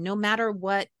connection, no matter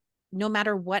what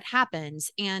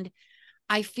happens. And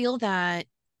I feel that,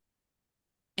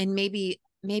 and maybe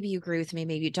you agree with me,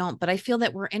 maybe you don't, but I feel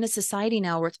that we're in a society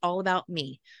now where it's all about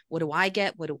me. What do I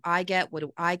get? What do I get? What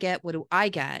do I get? What do I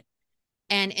get?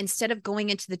 And instead of going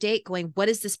into the date going, what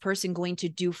is this person going to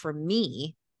do for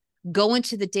me? Go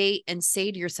into the date and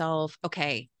say to yourself,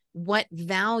 okay, what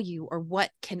value or what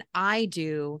can I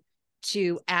do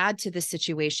to add to the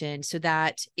situation so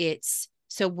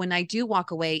when I do walk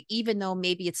away, even though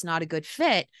maybe it's not a good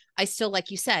fit, I still,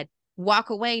 like you said, walk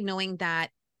away knowing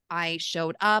that I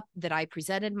showed up, that I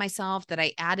presented myself, that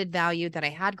I added value, that I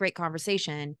had great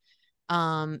conversation.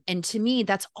 And to me,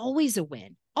 that's always a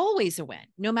win,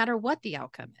 no matter what the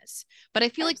outcome is. But I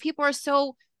feel like people are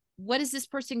what is this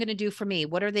person going to do for me?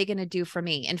 What are they going to do for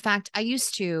me? In fact, I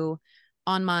used to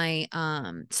on my,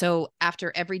 so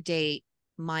after every date,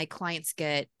 my clients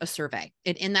get a survey.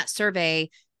 And in that survey,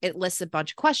 it lists a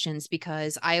bunch of questions,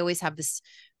 because I always have this,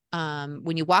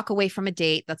 when you walk away from a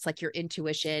date, that's like your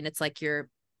intuition. It's like their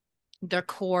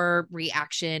core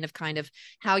reaction of kind of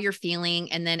how you're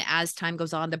feeling. And then as time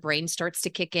goes on, the brain starts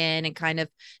to kick in and kind of,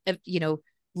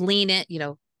 lean it,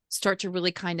 start to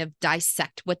really kind of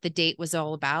dissect what the date was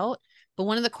all about. But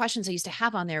one of the questions I used to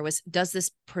have on there was, does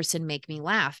this person make me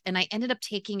laugh? And I ended up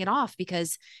taking it off,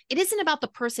 because it isn't about the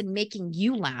person making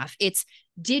you laugh. It's,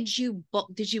 did you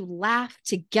laugh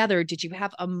together? Did you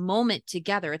have a moment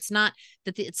together? It's not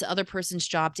that it's the other person's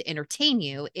job to entertain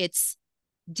you. It's,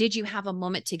 did you have a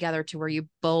moment together to where you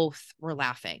both were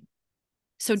laughing?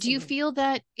 So do you feel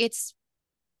that it's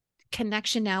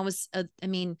connection now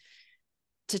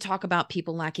to talk about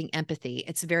people lacking empathy,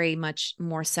 it's very much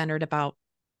more centered about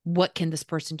what can this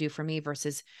person do for me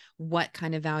versus what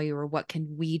kind of value or what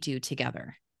can we do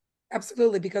together?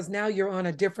 Absolutely, because now you're on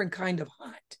a different kind of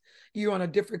hunt. You're on a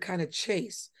different kind of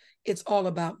chase. It's all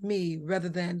about me rather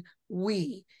than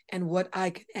we and what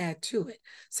I can add to it.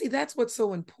 See, that's what's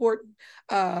so important.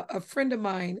 A friend of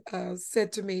mine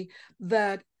said to me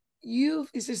that she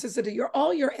said, you're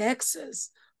all your exes,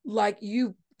 like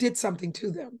you did something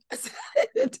to them.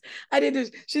 I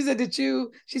didn't. She said, did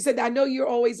you? She said, I know you're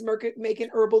always making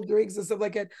herbal drinks and stuff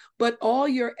like that, but all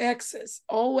your exes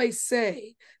always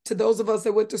say to those of us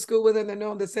that went to school with them that know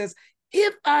them, that says,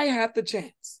 if I had the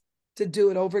chance to do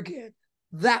it over again,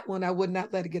 that one I would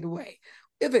not let it get away.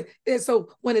 If it is so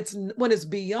when it's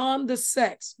beyond the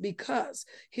sex, because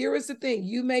here is the thing,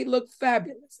 you may look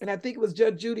fabulous. And I think it was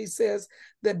Judge Judy says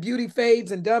that beauty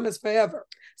fades and dumb is forever.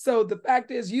 So the fact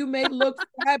is you may look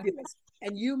fabulous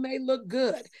and you may look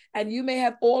good and you may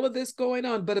have all of this going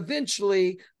on, but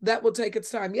eventually that will take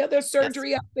its time. Yeah, there's Yes.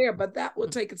 surgery out there, but that will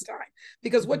take its time,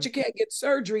 because what Mhm. you can't get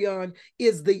surgery on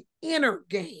is the inner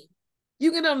game.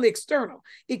 You get on the external.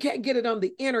 You can't get it on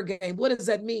the inner game. What does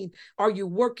that mean? Are you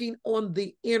working on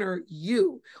the inner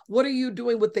you? What are you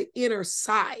doing with the inner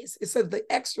size? It says the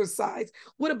exercise.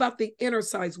 What about the inner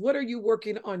size? What are you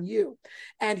working on you?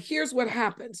 And here's what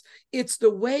happens. It's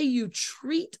the way you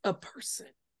treat a person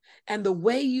and the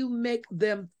way you make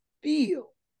them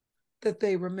feel that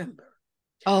they remember.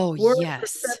 Oh, Words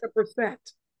yes. are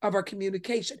 7% of our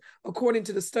communication, according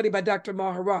to the study by Dr.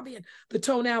 Maharabian. The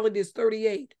tonality is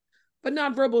 38, but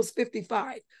nonverbal is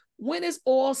 55. When it's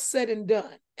all said and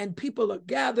done and people are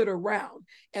gathered around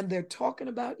and they're talking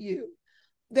about you,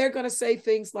 they're going to say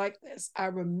things like this. I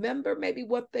remember maybe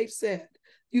what they've said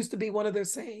used to be one of their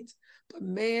sayings, but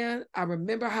man, I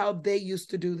remember how they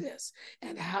used to do this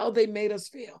and how they made us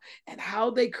feel and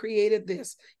how they created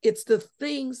this. It's the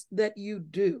things that you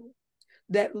do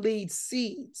that lead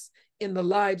seeds in the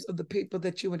lives of the people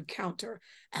that you encounter.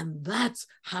 And that's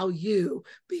how you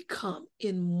become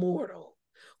immortal.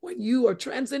 When you are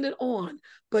transcended on,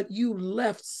 but you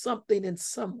left something in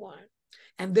someone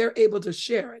and they're able to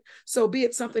share it. So be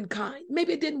it something kind.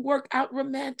 Maybe it didn't work out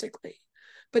romantically,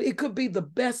 but it could be the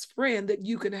best friend that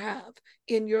you can have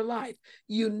in your life.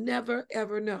 You never,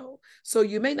 ever know. So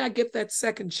you may not get that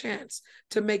second chance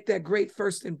to make that great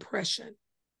first impression,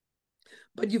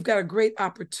 but you've got a great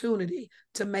opportunity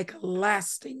to make a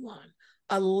lasting one,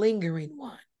 a lingering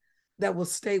one that will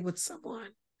stay with someone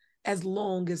as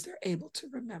long as they're able to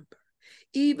remember.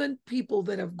 Even people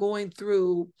that are going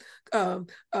through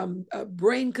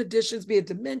brain conditions, be it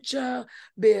dementia,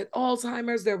 be it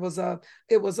Alzheimer's.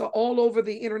 It was all over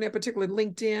the internet, particularly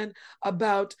LinkedIn,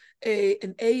 about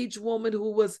an aged woman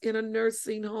who was in a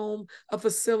nursing home, a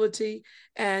facility,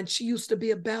 and she used to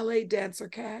be a ballet dancer,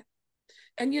 Kat.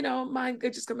 And mine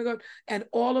could just come and go. And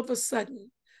all of a sudden,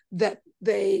 that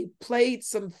they played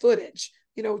some footage,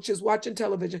 she was watching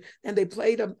television, and they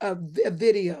played a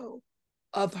video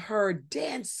of her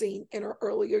dancing in her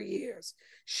earlier years.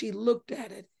 She looked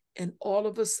at it, and all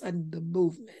of a sudden, the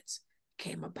movements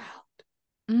came about.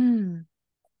 Mm.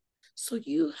 So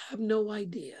you have no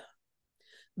idea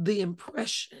the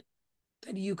impression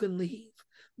that you can leave,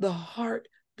 the heart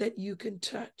that you can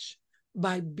touch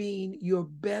by being your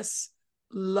best,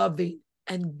 loving,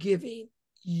 and giving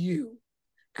you.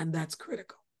 And that's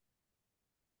critical.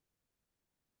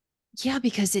 Yeah,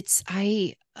 because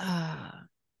I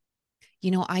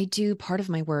do part of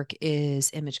my work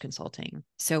is image consulting.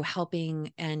 So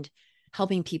helping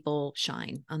people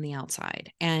shine on the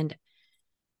outside. And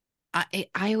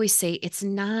I always say it's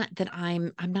not that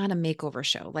I'm not a makeover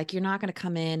show. Like you're not going to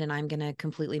come in and I'm going to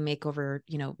completely make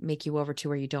you over to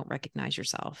where you don't recognize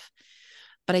yourself.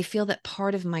 But I feel that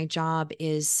part of my job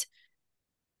is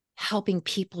helping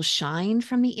people shine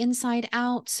from the inside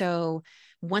out. So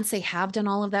once they have done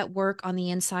all of that work on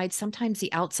the inside, sometimes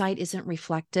the outside isn't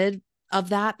reflected of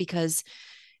that because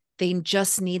they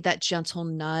just need that gentle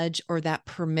nudge or that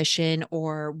permission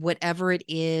or whatever it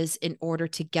is in order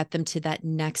to get them to that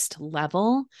next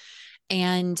level.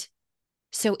 And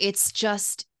so it's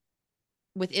just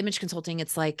with image consulting,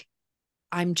 it's like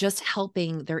I'm just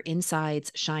helping their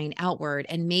insides shine outward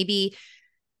and maybe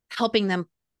helping them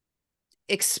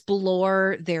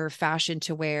explore their fashion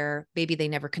to where maybe they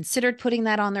never considered putting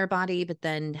that on their body, but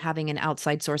then having an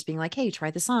outside source being like, hey,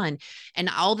 try this on. And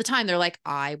all the time they're like,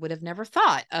 I would have never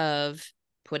thought of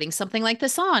putting something like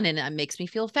this on. And it makes me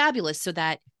feel fabulous. So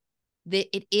that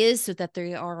it is so that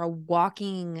they are a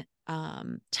walking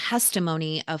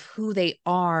testimony of who they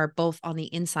are, both on the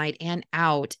inside and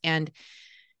out. And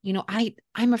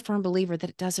I'm a firm believer that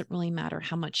it doesn't really matter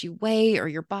how much you weigh or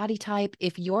your body type.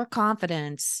 If your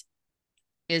confidence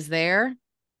is there.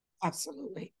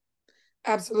 Absolutely.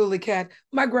 Absolutely, Kat.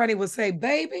 My granny would say,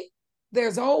 baby,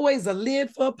 there's always a lid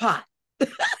for a pot.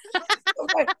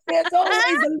 There's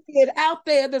always a lid out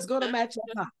there that's going to match your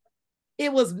pot.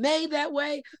 It was made that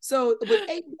way. So, with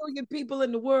 8 billion people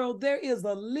in the world, there is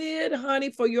a lid,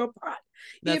 honey, for your pot.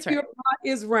 That's If right. your pot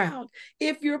is round,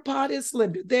 if your pot is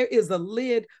slender, there is a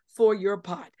lid for your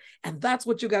pot. And that's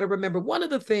what you got to remember. One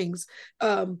of the things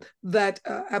that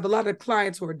I have a lot of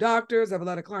clients who are doctors, I have a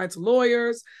lot of clients,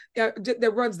 lawyers,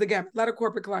 that runs the gamut, a lot of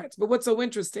corporate clients. But what's so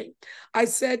interesting, I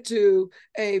said to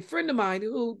a friend of mine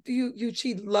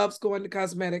she loves going to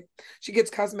cosmetic. She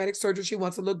gets cosmetic surgery. She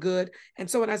wants to look good. And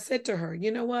so when I said to her,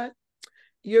 you know what?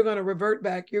 You're going to revert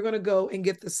back. You're going to go and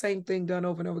get the same thing done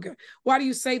over and over again. Why do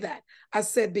you say that? I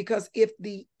said, because if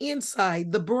the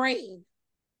inside, the brain,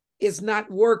 is not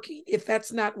working, if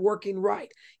that's not working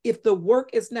right, if the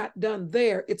work is not done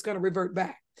there, it's going to revert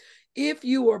back. If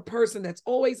you are a person that's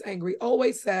always angry,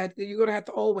 always sad, you're going to have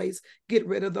to always get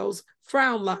rid of those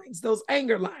frown lines, those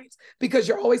anger lines, because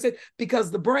you're always, because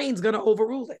the brain's going to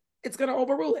overrule it. It's going to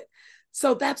overrule it.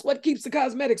 So that's what keeps the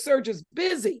cosmetic surgeons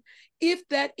busy. If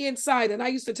that inside, and I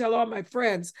used to tell all my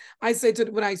friends, I say to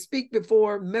when I speak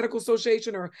before medical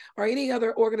association or any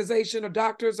other organization or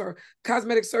doctors or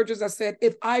cosmetic surgeons, I said,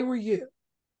 if I were you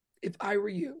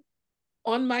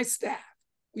on my staff,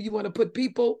 you want to put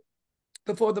people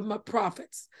before the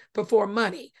profits, before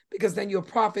money, because then you'll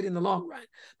profit in the long run.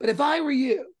 But if I were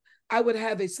you, I would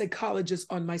have a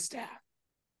psychologist on my staff.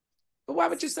 But why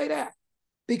would you say that?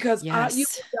 Because you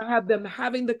Yes. have them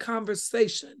having the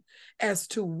conversation as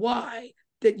to why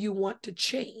that you want to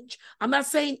change. I'm not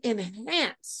saying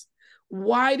enhance.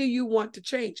 Why do you want to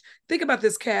change? Think about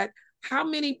this, Kat. How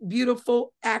many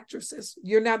beautiful actresses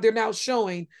they're now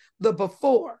showing the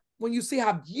before when you see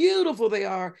how beautiful they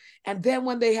are, and then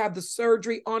when they have the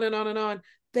surgery, on and on and on,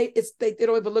 they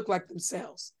don't even look like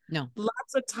themselves. No.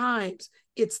 Lots of times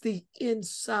it's the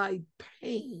inside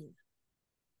pain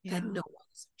that Yeah. no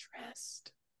one's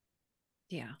addressed.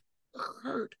 Yeah.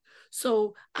 Hurt.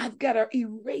 So I've got to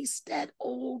erase that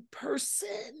old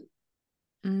person.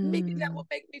 Maybe that will Mm.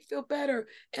 make me feel better.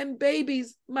 And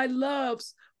babies, my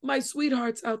loves, my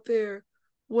sweethearts out there,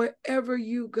 wherever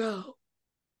you go,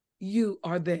 you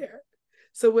are there.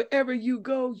 So wherever you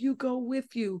go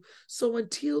with you. So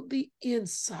until the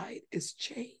inside is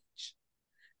changed,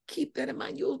 keep that in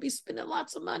mind. You'll be spending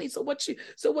lots of money. So what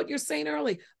you're saying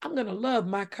early, I'm gonna love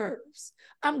my curves.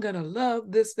 I'm gonna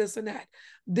love this, and that.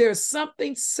 There's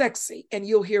something sexy, and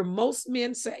you'll hear most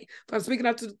men say, if I'm speaking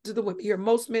out to the women, you hear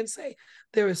most men say,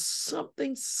 there is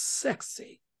something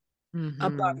sexy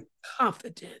about Mm-hmm. a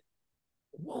confident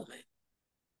woman.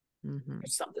 Mm-hmm.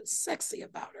 There's something sexy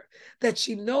about her, that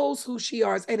she knows who she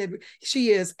is, and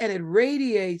it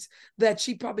radiates that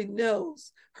she probably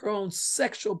knows her own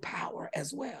sexual power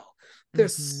as well.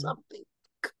 There's Mm-hmm. something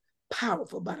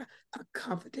powerful about a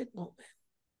confident woman.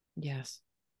 Yes.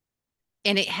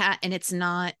 And it's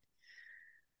not,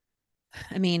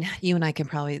 I mean, you and I can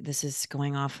probably, this is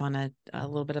going off on a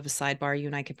little bit of a sidebar. You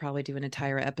and I could probably do an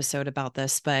entire episode about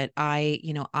this, but I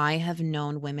have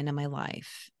known women in my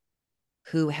life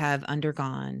who have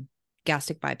undergone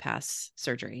gastric bypass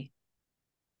surgery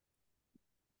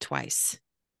twice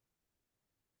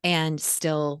and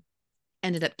still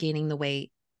ended up gaining the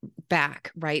weight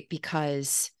back, right?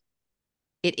 Because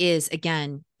it is,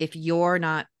 again, if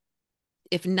none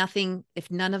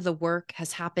of the work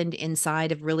has happened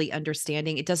inside of really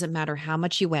understanding, it doesn't matter how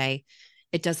much you weigh,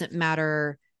 it doesn't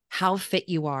matter how fit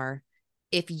you are.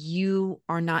 If you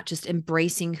are not just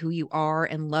embracing who you are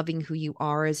and loving who you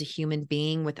are as a human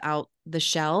being without the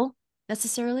shell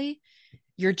necessarily,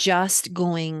 you're just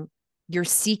going, you're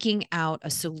seeking out a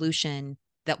solution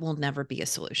that will never be a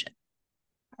solution.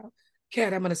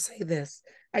 Kat, I'm going to say this.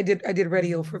 I did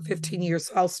radio for 15 years,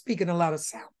 so I'll speak in a lot of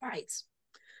sound bites.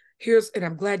 And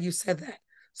I'm glad you said that.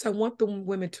 So I want the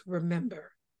women to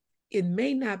remember, it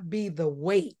may not be the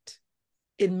weight,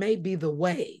 it may be the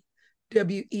way.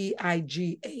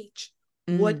 WEIGH.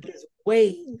 What Mm. is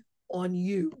weighing on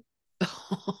you?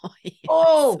 Oh, yes.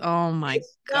 Oh, Oh my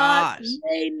it's not, gosh.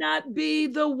 may not be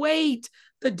the weight,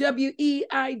 the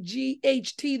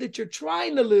WEIGHT that you're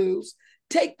trying to lose.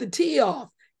 Take the T off.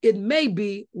 It may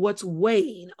be what's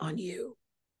weighing on you.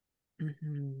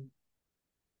 Mm-hmm.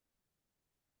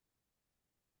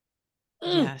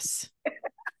 Mm. Yes.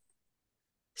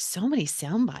 So many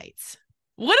sound bites.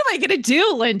 What am I going to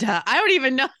do, Linda? I don't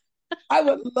even know. I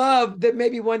would love that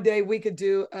maybe one day we could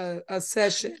do a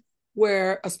session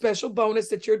where a special bonus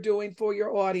that you're doing for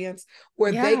your audience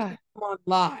where they Yeah. can come on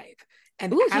live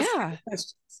and Oh, ask yeah.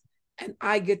 questions, and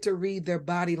I get to read their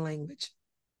body language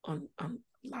on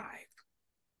live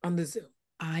on the Zoom.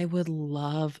 I would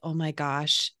love, oh my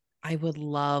gosh. I would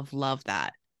love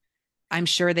that. I'm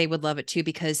sure they would love it too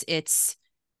because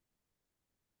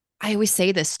I always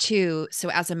say this too. So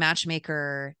as a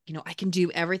matchmaker, I can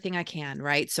do everything I can,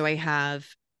 right? So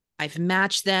I've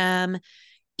matched them.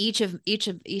 Each of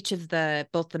the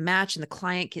both the match and the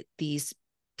client get these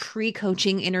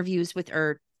pre-coaching interviews with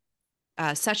or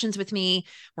sessions with me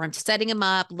where I'm setting them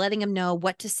up, letting them know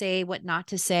what to say, what not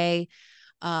to say,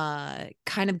 kind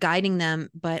of guiding them.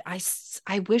 But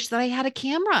I wish that I had a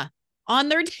camera on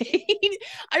their date.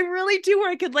 I really do,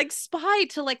 where I could like spy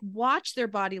to like watch their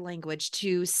body language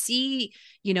to see,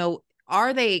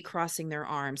 are they crossing their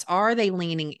arms? Are they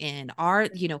leaning in? Are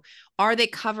they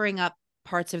covering up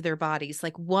parts of their bodies?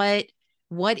 Like what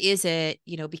is it,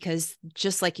 because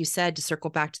just like you said, to circle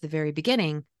back to the very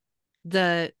beginning,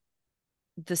 the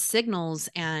the signals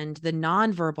and the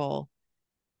nonverbal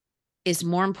is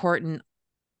more important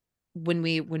when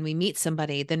we meet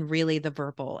somebody than really the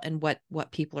verbal and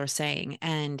what people are saying.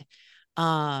 And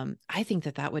I think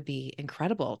that would be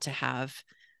incredible to have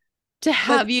to But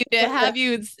have you to have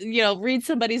you read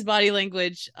somebody's body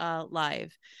language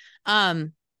live.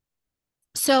 um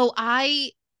so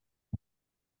I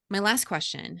my last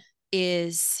question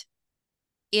is,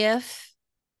 if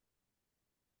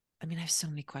I have so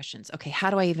many questions. Okay, how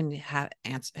do I even have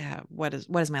answer? What is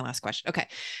my last question? Okay,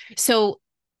 so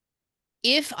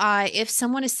if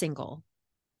someone is single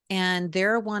and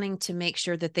they're wanting to make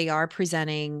sure that they are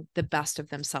presenting the best of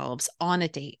themselves on a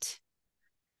date,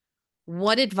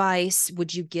 what advice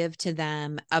would you give to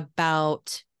them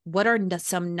about what are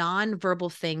some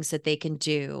nonverbal things that they can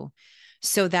do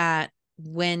so that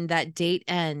when that date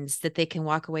ends, that they can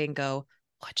walk away and go,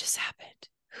 what just happened?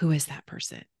 Who is that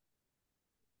person?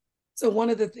 so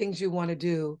one of the things you want to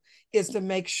do is to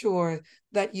make sure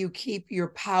that you keep your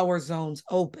power zones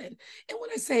open. And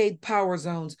when I say power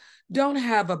zones, don't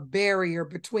have a barrier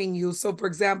between you. So for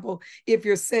example, if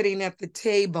you're sitting at the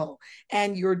table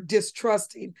and you're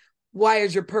distrusting, why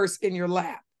is your purse in your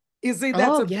lap? You see,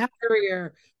 that's Oh, a yeah.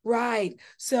 barrier, right?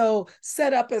 So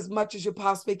set up as much as you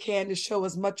possibly can to show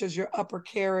as much as your upper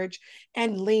carriage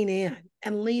and lean in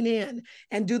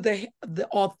and do the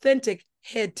authentic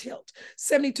head tilt.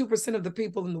 72% of the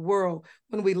people in the world,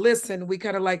 when we listen, we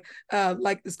kind of like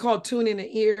it's called tuning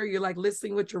the ear. You're like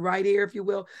listening with your right ear, if you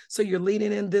will. So you're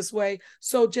leaning in this way.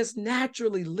 So just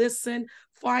naturally listen,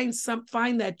 find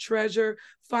that treasure,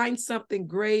 find something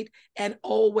great, and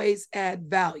always add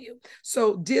value.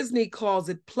 So Disney calls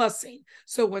it plussing.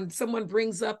 So when someone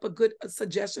brings up a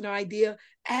suggestion or idea,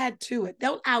 add to it.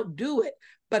 Don't outdo it,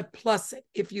 but plus it,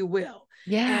 if you will.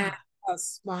 And Yeah.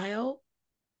 smile,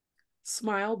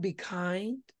 smile, be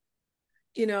kind,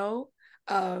 you know,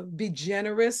 be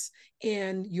generous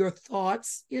in your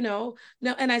thoughts, Now,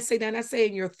 and I say that, and I say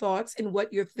in your thoughts and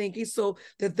what you're thinking so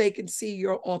that they can see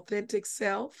your authentic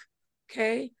self,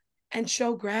 okay? And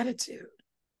show gratitude.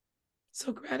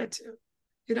 So gratitude.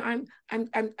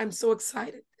 I'm so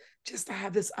excited just to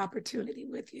have this opportunity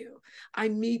with you. I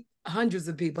meet hundreds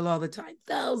of people all the time,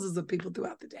 thousands of people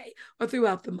throughout the day or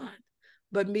throughout the month.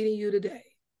 But meeting you today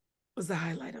was the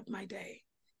highlight of my day.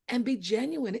 And be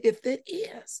genuine if it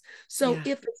is. So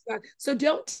Yeah. if it's not, so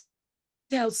don't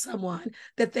tell someone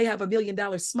that they have $1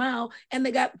 million smile and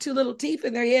they got two little teeth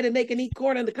in their head and they can eat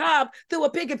corn on the cob through a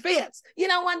picket fence. You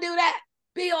don't want to do that.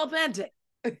 Be authentic.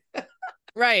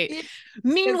 Right.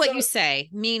 Mean And so what you say.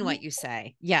 Mean what you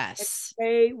say. Yes.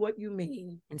 say what you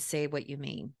mean. And say what you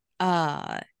mean.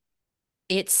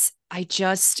 I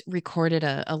just recorded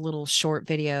a little short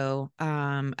video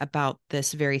about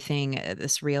this very thing,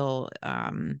 this real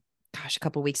a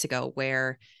couple weeks ago,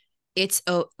 where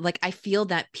like I feel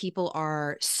that people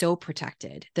are so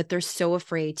protected that they're so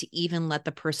afraid to even let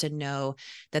the person know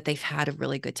that they've had a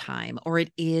really good time, or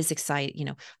it is exciting,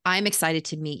 I'm excited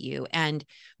to meet you. And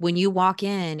when you walk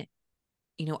in,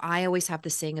 I always have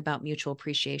this saying about mutual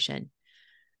appreciation.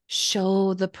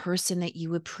 Show the person that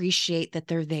you appreciate that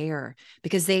they're there,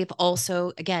 because they've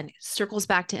also, again, circles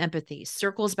back to empathy,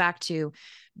 circles back to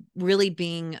really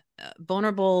being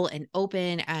vulnerable and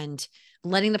open and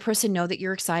letting the person know that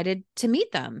you're excited to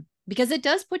meet them, because it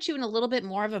does put you in a little bit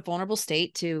more of a vulnerable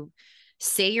state to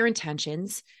say your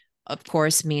intentions, of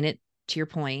course, mean it to your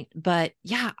point. But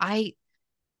yeah, I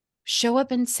show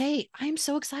up and say, I'm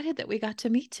so excited that we got to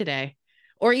meet today.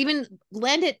 Or even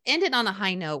end it on a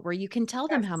high note where you can tell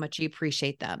them Yes. how much you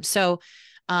appreciate them. So,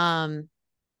 um,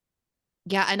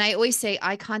 yeah. And I always say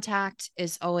eye contact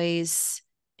is always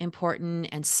important,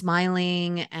 and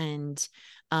smiling and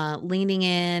leaning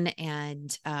in.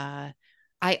 And I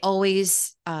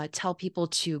always tell people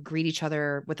to greet each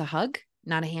other with a hug,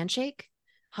 not a handshake.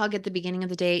 Hug at the beginning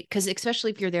of the date. Because especially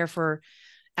if you're there for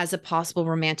as a possible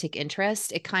romantic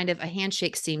interest. It kind of, a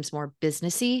handshake seems more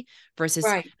businessy versus,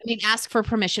 Right. I mean, ask for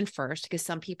permission first because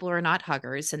some people are not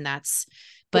huggers, and that's,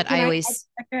 But but can I I always,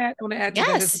 I want to add to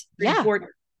that. It's yes, very yeah,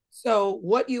 important. So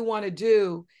what you want to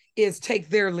do is take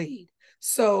their lead.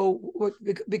 So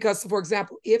because for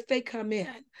example, if they come in,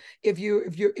 if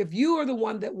you are the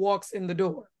one that walks in the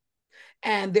door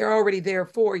and they're already there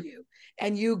for you,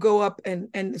 and you go up and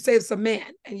say it's a man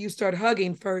and you start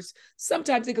hugging first,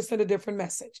 sometimes it can send a different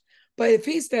message. But if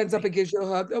he stands up right, and gives you a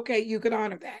hug, okay, you can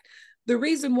honor that. The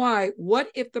reason why, what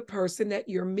if the person that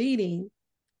you're meeting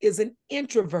is an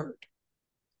introvert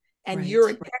and you're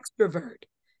right, an extrovert?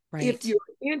 If right, you're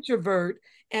an introvert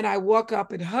and I walk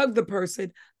up and hug the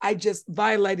person, I just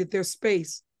violated their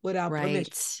space without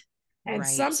permission. right, And right.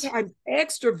 sometimes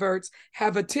extroverts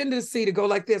have a tendency to go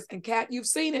like this. And Kat, you've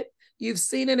seen it. You've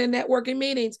seen it in networking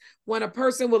meetings when a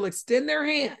person will extend their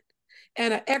hand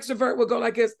and an extrovert will go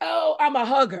like this. Oh, I'm a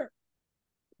hugger.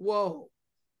 Whoa.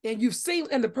 And you've seen,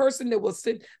 and the person that will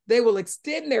sit, they will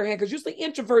extend their hand, because usually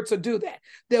introverts will do that.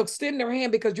 They'll extend their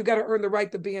hand because you got to earn the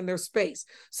right to be in their space.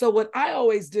 So what I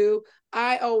always do,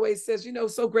 I always says,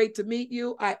 so great to meet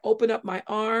you. I open up my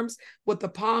arms with the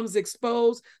palms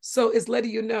exposed. So it's letting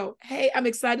you know, hey, I'm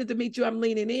excited to meet you. I'm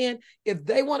leaning in. If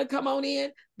they want to come on in,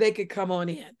 they could come on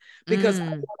in, because I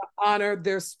Mm, want to honor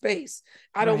their space.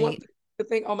 I don't want right. to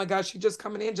think, oh my gosh, she's just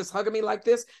coming in, just hugging me like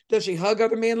this. Does she hug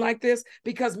other men like this?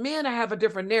 Because men have a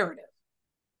different narrative.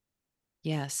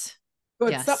 Yes. So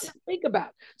it's something Yes. to think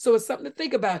about. So it's something to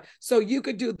think about. So you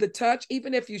could do the touch,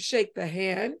 even if you shake the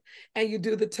hand and you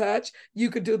do the touch.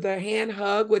 You could do the hand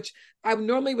hug, which I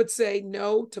normally would say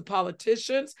no to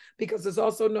politicians, because it's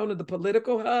also known as the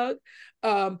political hug.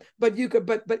 But you could,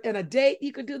 but in a date,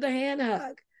 you could do the hand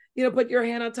hug. Put your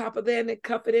hand on top of that and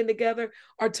cuff it in together,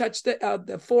 or touch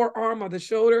the forearm or the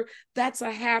shoulder. That's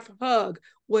a half hug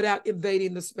without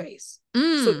invading the space. So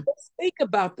Mm, just think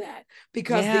about that,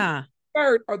 because the yeah.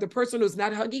 third, or the person who's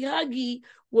not huggy huggy,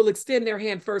 will extend their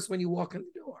hand first when you walk in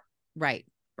the door. Right.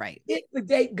 Right. If the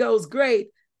date goes great,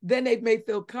 then they may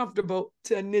feel comfortable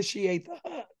to initiate the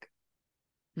hug.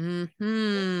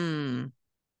 Hmm.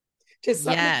 Just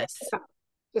something to think Yes. about.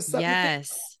 Just something to think.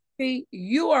 Yes. See,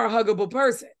 you are a huggable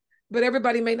person, but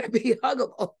everybody may not be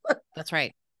huggable. That's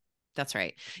right. That's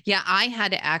right. Yeah, I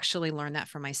had to actually learn that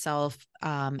for myself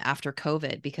after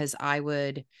COVID, because I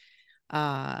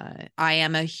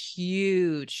am a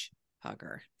huge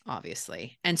hugger,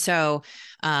 obviously. And so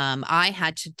I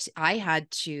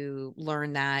had to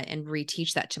learn that and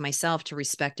reteach that to myself, to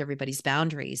respect everybody's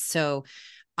boundaries. So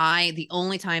the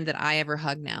only time that I ever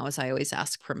hug now is I always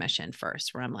ask permission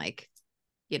first, where I'm like,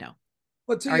 you know,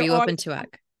 But to are your you open audience, to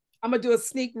hug? I'm gonna do a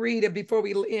sneak read before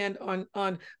we end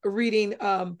on reading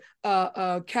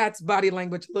Kat's body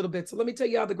language a little bit. So let me tell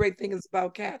you all the great things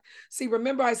about Kat. See,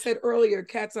 remember I said earlier,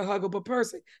 Kat's a huggable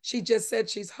person. She just said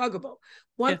she's huggable.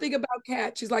 One Yeah. thing about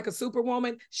Kat, she's like a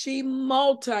superwoman. She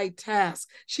multitasks.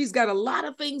 She's got a lot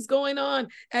of things going on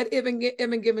at even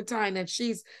given time, and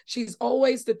she's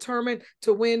always determined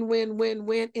to win, win, win,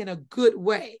 win in a good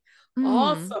way. Mm.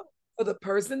 Also, for the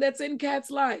person that's in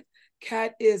Kat's life,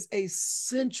 Kat is a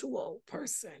sensual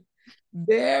person.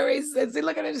 Very sensual.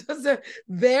 Look at it. Just a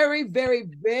very, very,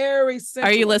 very Are you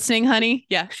sensual. listening, honey?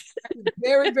 Yeah.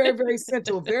 Very, very, very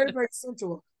sensual. Very, very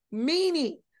sensual.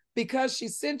 Meaning, because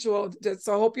she's sensual,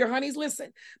 so I hope your honeys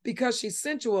listen. Because she's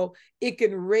sensual, it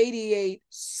can radiate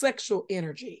sexual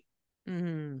energy.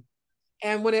 Mm.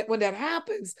 And when that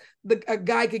happens, a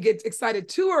guy could get excited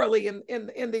too early in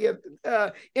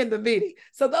the meeting.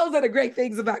 So those are the great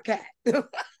things about Kat.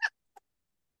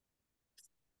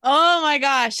 Oh my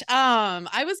gosh.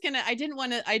 I didn't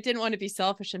want to be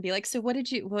selfish and be like, so what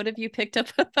have you picked up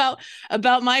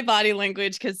about my body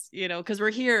language? Cause cause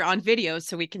we're here on video,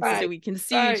 so Right, we can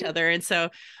see each right. other. And so,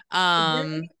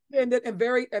 Very independent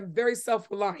and very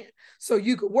self-reliant. So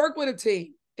you could work with a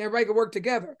team, everybody could work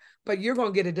together, but you're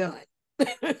gonna get it done.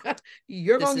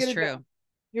 You're this gonna is get it done. true.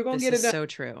 You're gonna This get is it done. so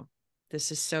true.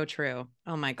 This is so true.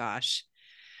 Oh my gosh.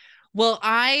 Well,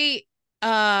 I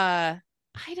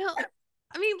don't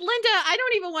I mean, Linda, I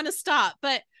don't even want to stop,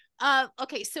 but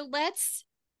okay,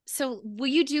 so will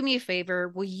you do me a favor?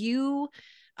 Will you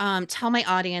tell my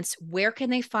audience, where can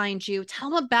they find you? Tell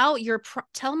them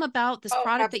about this Oh,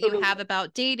 product that you absolutely. have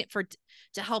about date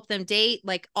to help them date,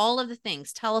 like all of the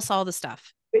things. Tell us all the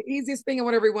stuff. The easiest thing I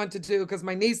want everyone to do, because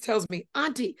my niece tells me,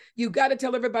 Auntie, you got to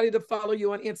tell everybody to follow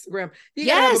you on Instagram. You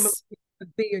got to have a Yes.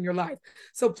 be in your life.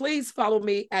 So please follow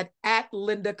me at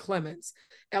Linda Clemons,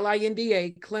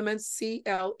 Linda Clemons,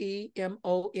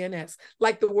 Clemons,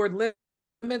 like the word Linda.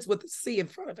 with a C in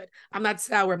front of it. I'm not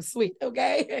sour, I'm sweet.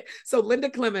 Okay. So Linda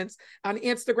Clemons on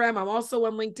Instagram. I'm also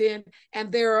on LinkedIn.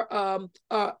 And there are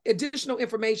additional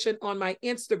information on my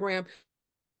Instagram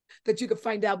that you can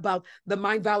find out about the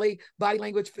Mind Valley body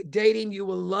language for dating. You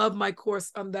will love my course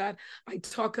on that. I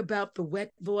talk about the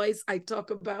wet voice. I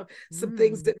talk about some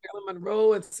things Mm. that Marilyn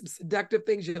Monroe and some seductive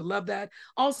things. You'll love that.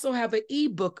 Also have an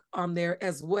ebook on there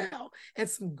as well, and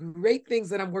some great things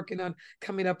that I'm working on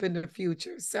coming up in the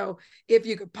future. So if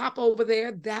you could pop over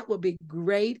there, that would be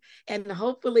great. And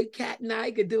hopefully Kat and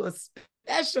I could do a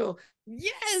special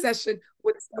Yes. session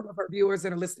with some of our viewers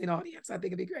and our listening audience. I think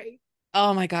it'd be great.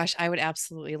 Oh my gosh, I would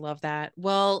absolutely love that.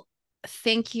 Well,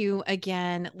 thank you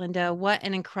again, Linda. What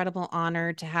an incredible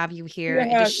honor to have you here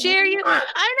and to Yes. share you.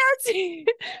 I know,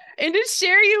 and to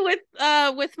share you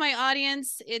with my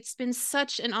audience. It's been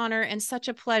such an honor and such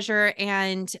a pleasure,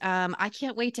 and I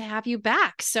can't wait to have you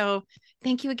back. So,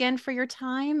 thank you again for your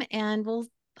time, and we'll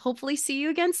hopefully see you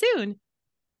again soon.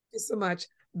 Thank you so much.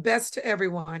 Best to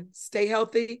everyone. Stay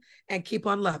healthy and keep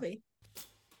on loving.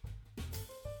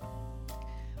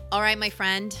 All right, my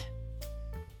friend.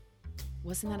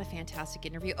 Wasn't that a fantastic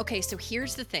interview? Okay, so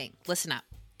here's the thing. Listen up.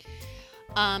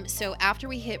 So after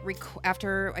we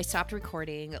after I stopped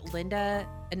recording, Linda,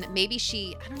 and maybe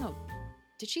I don't know,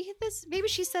 did she hit this? Maybe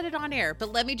she said it on air,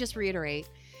 but let me just reiterate.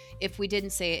 If we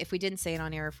didn't say it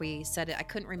on air, if we said it, I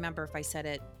couldn't remember if I said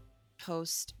it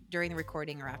during the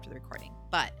recording or after the recording.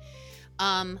 But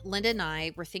Linda and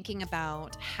I were thinking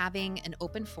about having an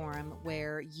open forum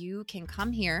where you can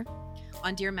come here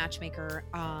on Dear Matchmaker,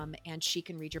 and she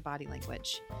can read your body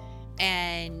language.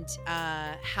 And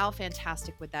how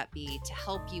fantastic would that be to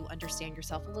help you understand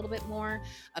yourself a little bit more,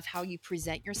 of how you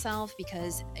present yourself?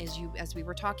 Because as we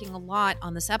were talking a lot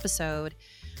on this episode,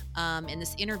 in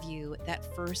this interview, that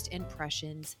first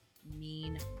impressions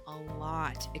mean a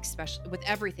lot, especially with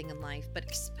everything in life, but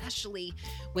especially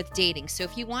with dating. So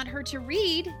if you want her to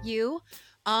read you,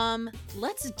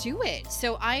 let's do it.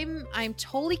 So I'm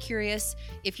totally curious.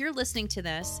 If you're listening to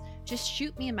this, just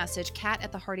shoot me a message,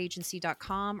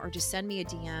 kat@theheartagency.com, or just send me a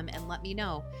DM and let me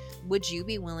know. Would you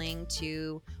be willing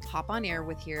to hop on air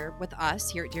with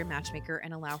us here at Dear Matchmaker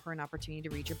and allow her an opportunity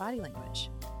to read your body language?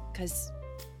 Because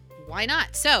why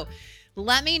not? So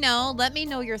let me know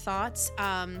your thoughts.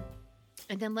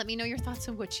 And then let me know your thoughts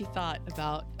on what she thought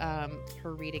about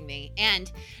her reading me.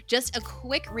 And just a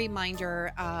quick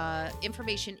reminder,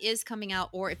 information is coming out,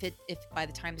 or if by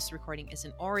the time this recording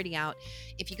isn't already out,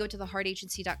 if you go to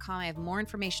theheartagency.com, I have more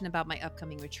information about my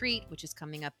upcoming retreat, which is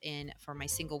coming up for my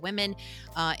single women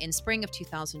in spring of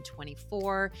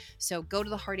 2024. So go to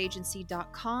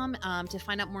theheartagency.com to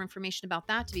find out more information about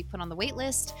that, to be put on the wait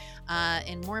list,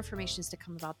 and more information is to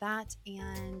come about that.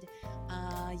 And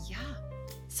yeah.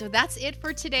 So that's it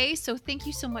for today. So thank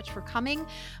you so much for coming,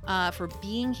 for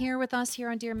being here with us here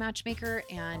on Dear Matchmaker.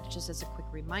 And just as a quick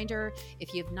reminder,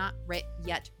 if you have not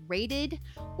yet rated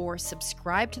or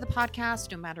subscribed to the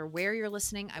podcast, no matter where you're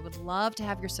listening, I would love to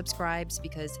have your subscribes,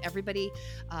 because everybody,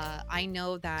 I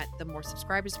know that the more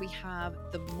subscribers we have,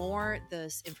 the more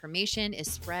this information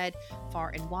is spread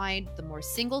far and wide, the more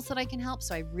singles that I can help.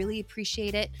 So I really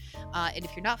appreciate it. And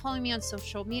if you're not following me on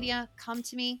social media, come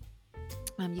to me.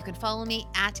 You can follow me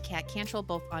at Kat Cantrell,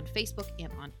 both on Facebook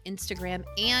and on Instagram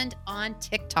and on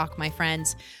TikTok, my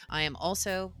friends. I am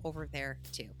also over there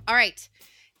too. All right.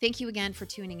 Thank you again for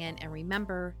tuning in. And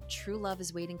remember, true love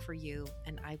is waiting for you.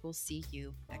 And I will see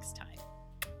you next time.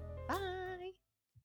 Bye.